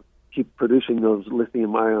keep producing those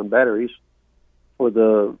lithium-ion batteries for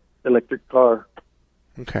the electric car.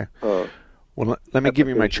 Okay. Well, let me give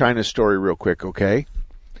you my China story real quick, okay?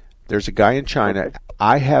 There's a guy in China. Okay.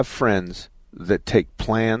 I have friends that take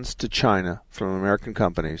plans to China from American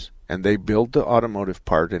companies, and they build the automotive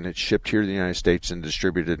part, and it's shipped here to the United States and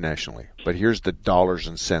distributed nationally. But here's the dollars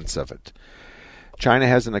and cents of it. China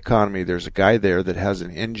has an economy. There's a guy there that has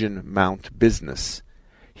an engine mount business.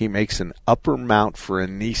 He makes an upper mount for a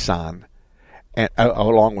Nissan, and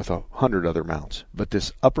along with 100 other mounts. But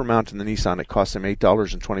this upper mount in the Nissan, it costs him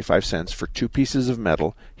 $8.25 for 2 pieces of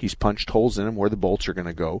metal. He's punched holes in them where the bolts are going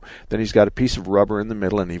to go. Then he's got a piece of rubber in the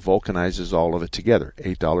middle, and he vulcanizes all of it together,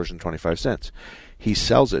 $8.25. He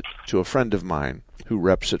sells it to a friend of mine who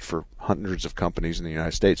reps it for hundreds of companies in the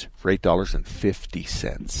United States for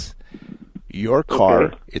 $8.50. Your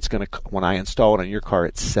car, it's going to, when I install it on your car,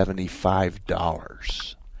 it's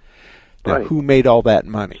 $75. Now, who made all that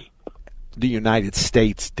money? The United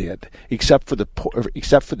States did, except for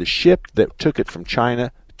the ship that took it from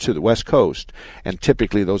China to the West Coast, and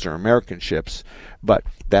typically those are American ships. But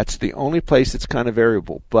that's the only place it's kind of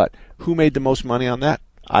variable. But who made the most money on that?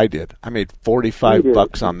 I did. I made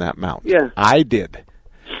 $45 on that mount. Yeah, I did.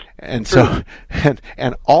 And so,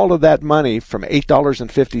 and all of that money from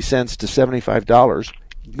 $8.50 to $75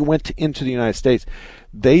 went into the United States.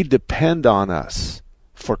 They depend on us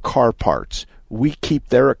for car parts. We keep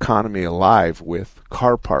their economy alive with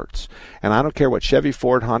car parts. And I don't care what Chevy,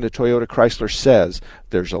 Ford, Honda, Toyota, Chrysler says.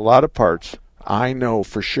 There's a lot of parts I know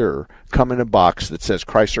for sure come in a box that says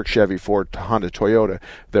Chrysler, Chevy, Ford, Honda, Toyota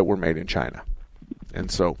that were made in China. And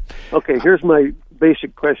so, okay, here's my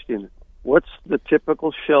basic question. What's the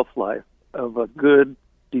typical shelf life of a good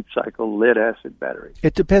deep cycle lead acid battery?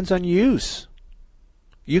 It depends on use.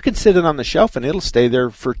 You can sit it on the shelf and it'll stay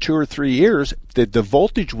there for 2 or 3 years. The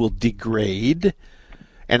voltage will degrade,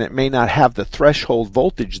 and it may not have the threshold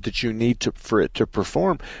voltage that you need for it to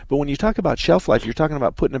perform. But when you talk about shelf life, you're talking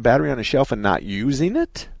about putting a battery on a shelf and not using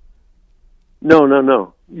it?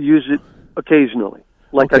 No. Use it occasionally,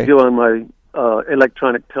 like I do on my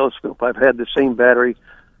electronic telescope. I've had the same battery.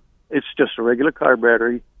 It's just a regular car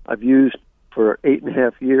battery I've used for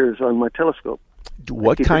 8.5 years on my telescope.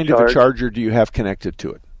 What kind of a charger do you have connected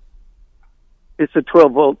to it? It's a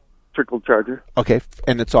 12-volt trickle charger. Okay,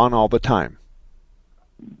 and it's on all the time?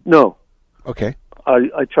 No. Okay.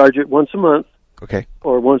 I charge it once a month. Okay.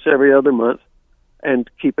 Or once every other month, and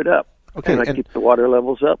keep it up. Okay. And I keep the water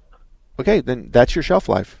levels up. Okay, then that's your shelf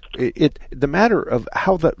life. The matter of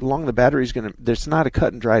how long the battery is going to, there's not a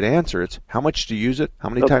cut and dried answer. It's how much do you use it, how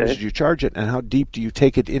many times do you charge it, and how deep do you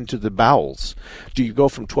take it into the bowels. Do you go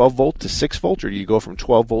from 12 volt to 6 volt, or do you go from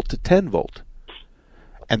 12 volt to 10 volt?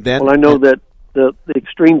 And then, well, I know that the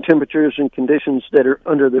extreme temperatures and conditions that are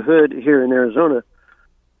under the hood here in Arizona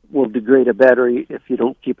will degrade a battery if you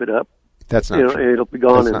don't keep it up. That's not true. It'll be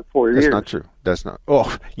gone in 4 years. That's not true. That's not.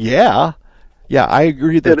 Oh, yeah. Yeah, I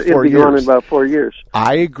agree that it'll be gone in about 4 years.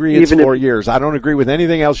 I agree it's 4 years. I don't agree with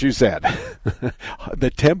anything else you said. The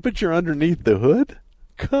temperature underneath the hood?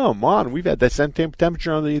 Come on. We've had that same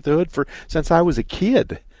temperature underneath the hood since I was a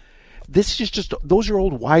kid. This is just those are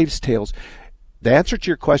old wives' tales. The answer to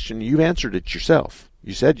your question, you've answered it yourself.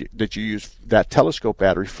 You said that you use that telescope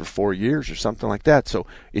battery for 4 years or something like that. So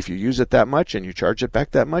if you use it that much and you charge it back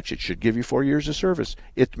that much, it should give you 4 years of service.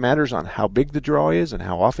 It matters on how big the draw is and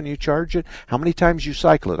how often you charge it, how many times you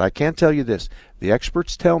cycle it. I can't tell you this. The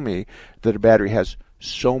experts tell me that a battery has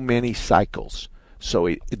so many cycles. So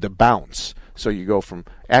the bounce. So you go from,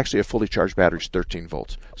 actually a fully charged battery is 13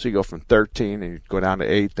 volts. So you go from 13 and you go down to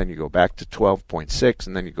 8, then you go back to 12.6,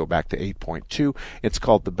 and then you go back to 8.2. It's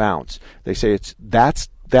called the bounce. They say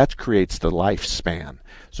that creates the lifespan.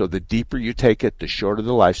 So the deeper you take it, the shorter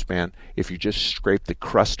the lifespan. If you just scrape the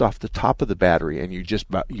crust off the top of the battery and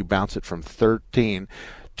you bounce it from 13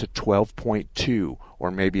 to 12.2 or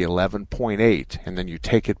maybe 11.8, and then you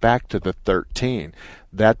take it back to the 13,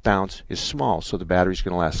 that bounce is small, so the battery's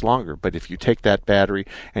going to last longer. But if you take that battery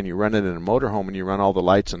and you run it in a motorhome and you run all the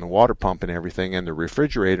lights and the water pump and everything and the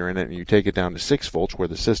refrigerator in it, and you take it down to 6 volts where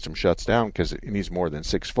the system shuts down because it needs more than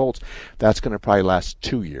 6 volts, that's going to probably last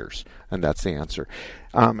 2 years, and that's the answer.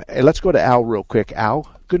 Let's go to Al real quick. Al,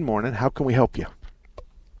 good morning. How can we help you?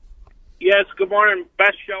 Yes, good morning.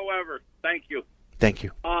 Best show ever. Thank you. Thank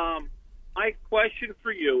you. My question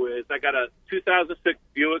for you is, I got a 2006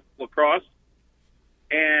 Buick LaCrosse,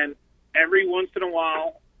 and every once in a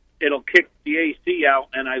while it'll kick the AC out,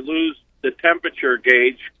 and I lose the temperature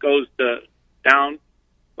gauge, goes down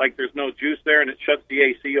like there's no juice there, and it shuts the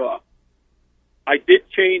AC off. I did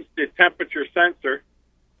change the temperature sensor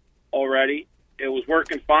already. It was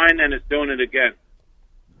working fine, and it's doing it again.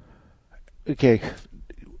 Okay.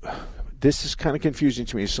 This is kind of confusing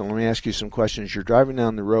to me, so let me ask you some questions. You're driving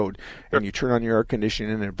down the road, and you turn on your air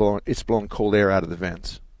conditioning, and it's blowing cold air out of the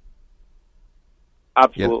vents.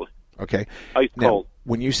 Absolutely. Yeah. Okay. Ice now, cold.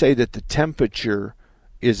 When you say that the temperature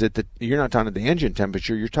is at you're not talking the engine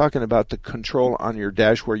temperature, you're talking about the control on your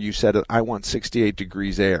dash where you said, I want 68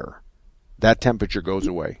 degrees air. That temperature goes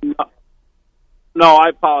away. No, I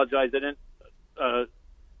apologize. I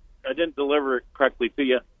didn't deliver it correctly to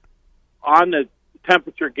you. On the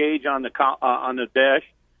temperature gauge on the dash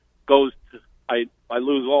goes to, I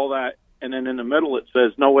lose all that, and then in the middle it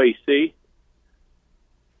says no AC.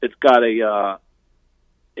 It's got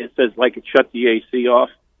it says like it shut the AC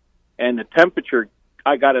off, and the temperature,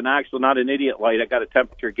 I got an actual, not an idiot light, I got a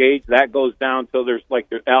temperature gauge that goes down till there's like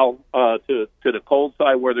the to the cold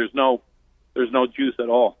side where there's no juice at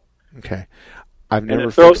all. Okay. I've never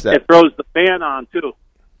and fixed that. It throws the fan on too.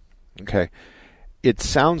 Okay. It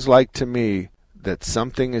sounds like to me that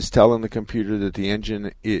something is telling the computer that the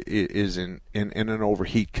engine is in an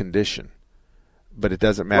overheat condition. But it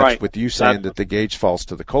doesn't match with you saying that the gauge falls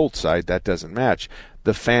to the cold side. That doesn't match.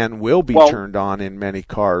 The fan will be turned on in many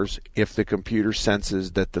cars if the computer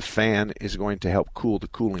senses that the fan is going to help cool the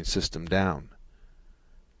cooling system down.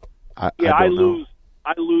 I lose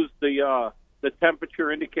the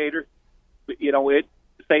temperature indicator. You know,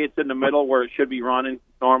 say it's in the middle where it should be running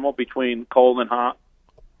normal between cold and hot.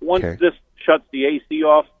 Once this shuts the AC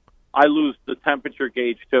off, I lose the temperature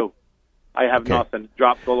gauge too. I have nothing. It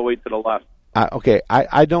drops all the way to the left.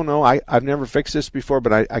 I don't know. I've never fixed this before,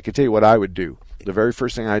 but I can tell you what I would do. The very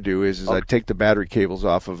first thing I do is I'd take the battery cables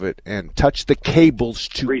off of it and touch the cables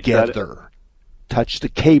together. Touch the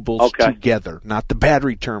cables together, not the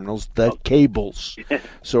battery terminals, the cables.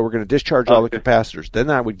 So we're going to discharge all the capacitors. Then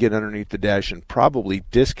I would get underneath the dash and probably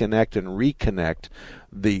disconnect and reconnect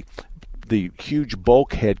the huge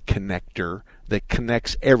bulkhead connector that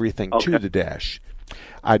connects everything to the dash.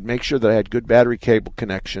 I'd make sure that I had good battery cable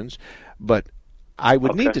connections, but I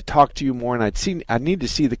would need to talk to you more, and I'd need to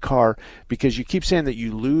see the car, because you keep saying that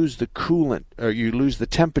you lose the coolant or you lose the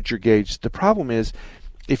temperature gauge. The problem is,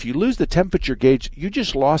 if you lose the temperature gauge, you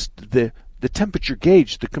just lost the temperature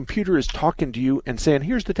gauge. The computer is talking to you and saying,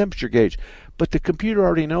 here's the temperature gauge. But the computer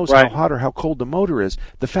already knows how hot or how cold the motor is.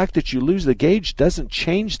 The fact that you lose the gauge doesn't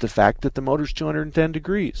change the fact that the motor's 210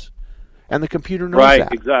 degrees. And the computer knows that.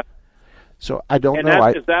 Right, exactly. So I don't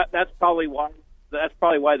know. That's probably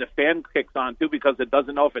why the fan kicks on too, because it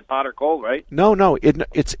doesn't know if it's hot or cold, right? No.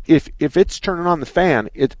 It's if it's turning on the fan,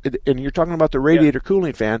 and you're talking about the radiator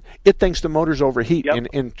cooling fan, it thinks the motor's overheat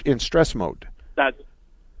in stress mode.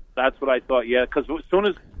 That's what I thought. Yeah, because as soon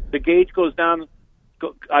as the gauge goes down,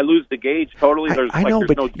 I lose the gauge totally. There's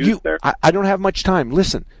no juice there. I don't have much time.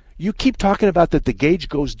 Listen, you keep talking about that the gauge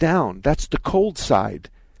goes down. That's the cold side.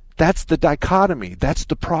 That's the dichotomy. That's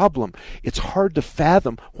the problem. It's hard to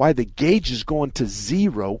fathom why the gauge is going to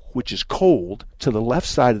 0, which is cold, to the left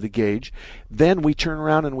side of the gauge. Then we turn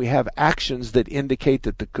around and we have actions that indicate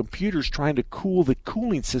that the computer's trying to cool the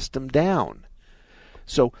cooling system down.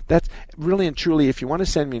 So that's really and truly, if you want to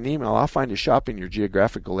send me an email, I'll find a shop in your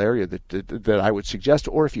geographical area that I would suggest.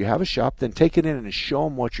 Or if you have a shop, then take it in and show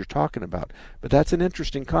them what you're talking about. But that's an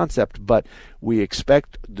interesting concept. But we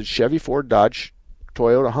expect the Chevy, Ford, Dodge,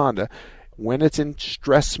 Toyota, Honda, when it's in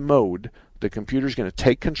stress mode, the computer's going to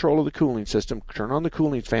take control of the cooling system, turn on the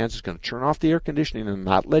cooling fans, it's going to turn off the air conditioning and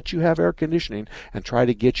not let you have air conditioning and try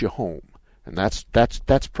to get you home. And that's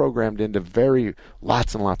programmed into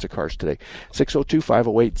lots and lots of cars today.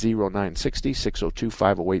 602-508-0960,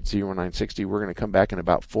 602-508-0960. We're going to come back in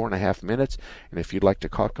about 4.5 minutes. And if you'd like to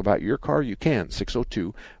talk about your car, you can.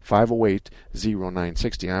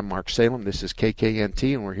 602-508-0960. I'm Mark Salem. This is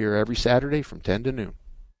KKNT, and we're here every Saturday from 10 to noon.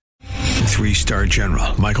 3-star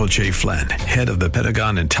General Michael J. Flynn, head of the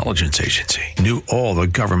Pentagon Intelligence Agency, knew all the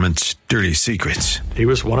government's dirty secrets. He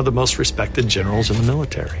was one of the most respected generals in the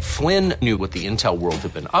military. Flynn knew what the intel world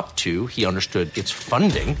had been up to. He understood its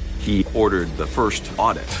funding. He ordered the first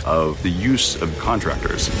audit of the use of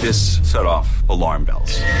contractors. This set off alarm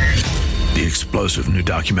bells. The explosive new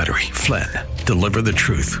documentary, Flynn, Deliver the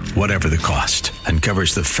Truth, Whatever the Cost,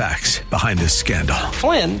 uncovers the facts behind this scandal.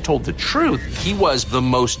 Flynn told the truth. He was the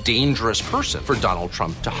most dangerous person for Donald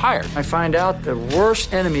Trump to hire. I find out the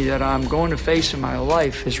worst enemy that I'm going to face in my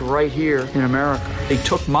life is right here in America. They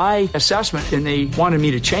took my assessment and they wanted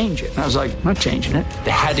me to change it. And I was like, I'm not changing it.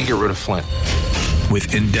 They had to get rid of Flynn.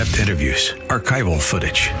 With in-depth interviews, archival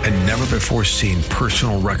footage, and never-before-seen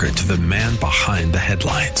personal records of the man behind the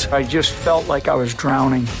headlines. I just felt like I was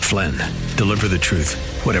drowning. Flynn, Deliver the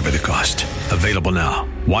Truth, Whatever the Cost. Available now.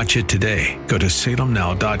 Watch it today. Go to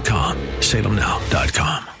salemnow.com.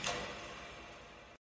 salemnow.com.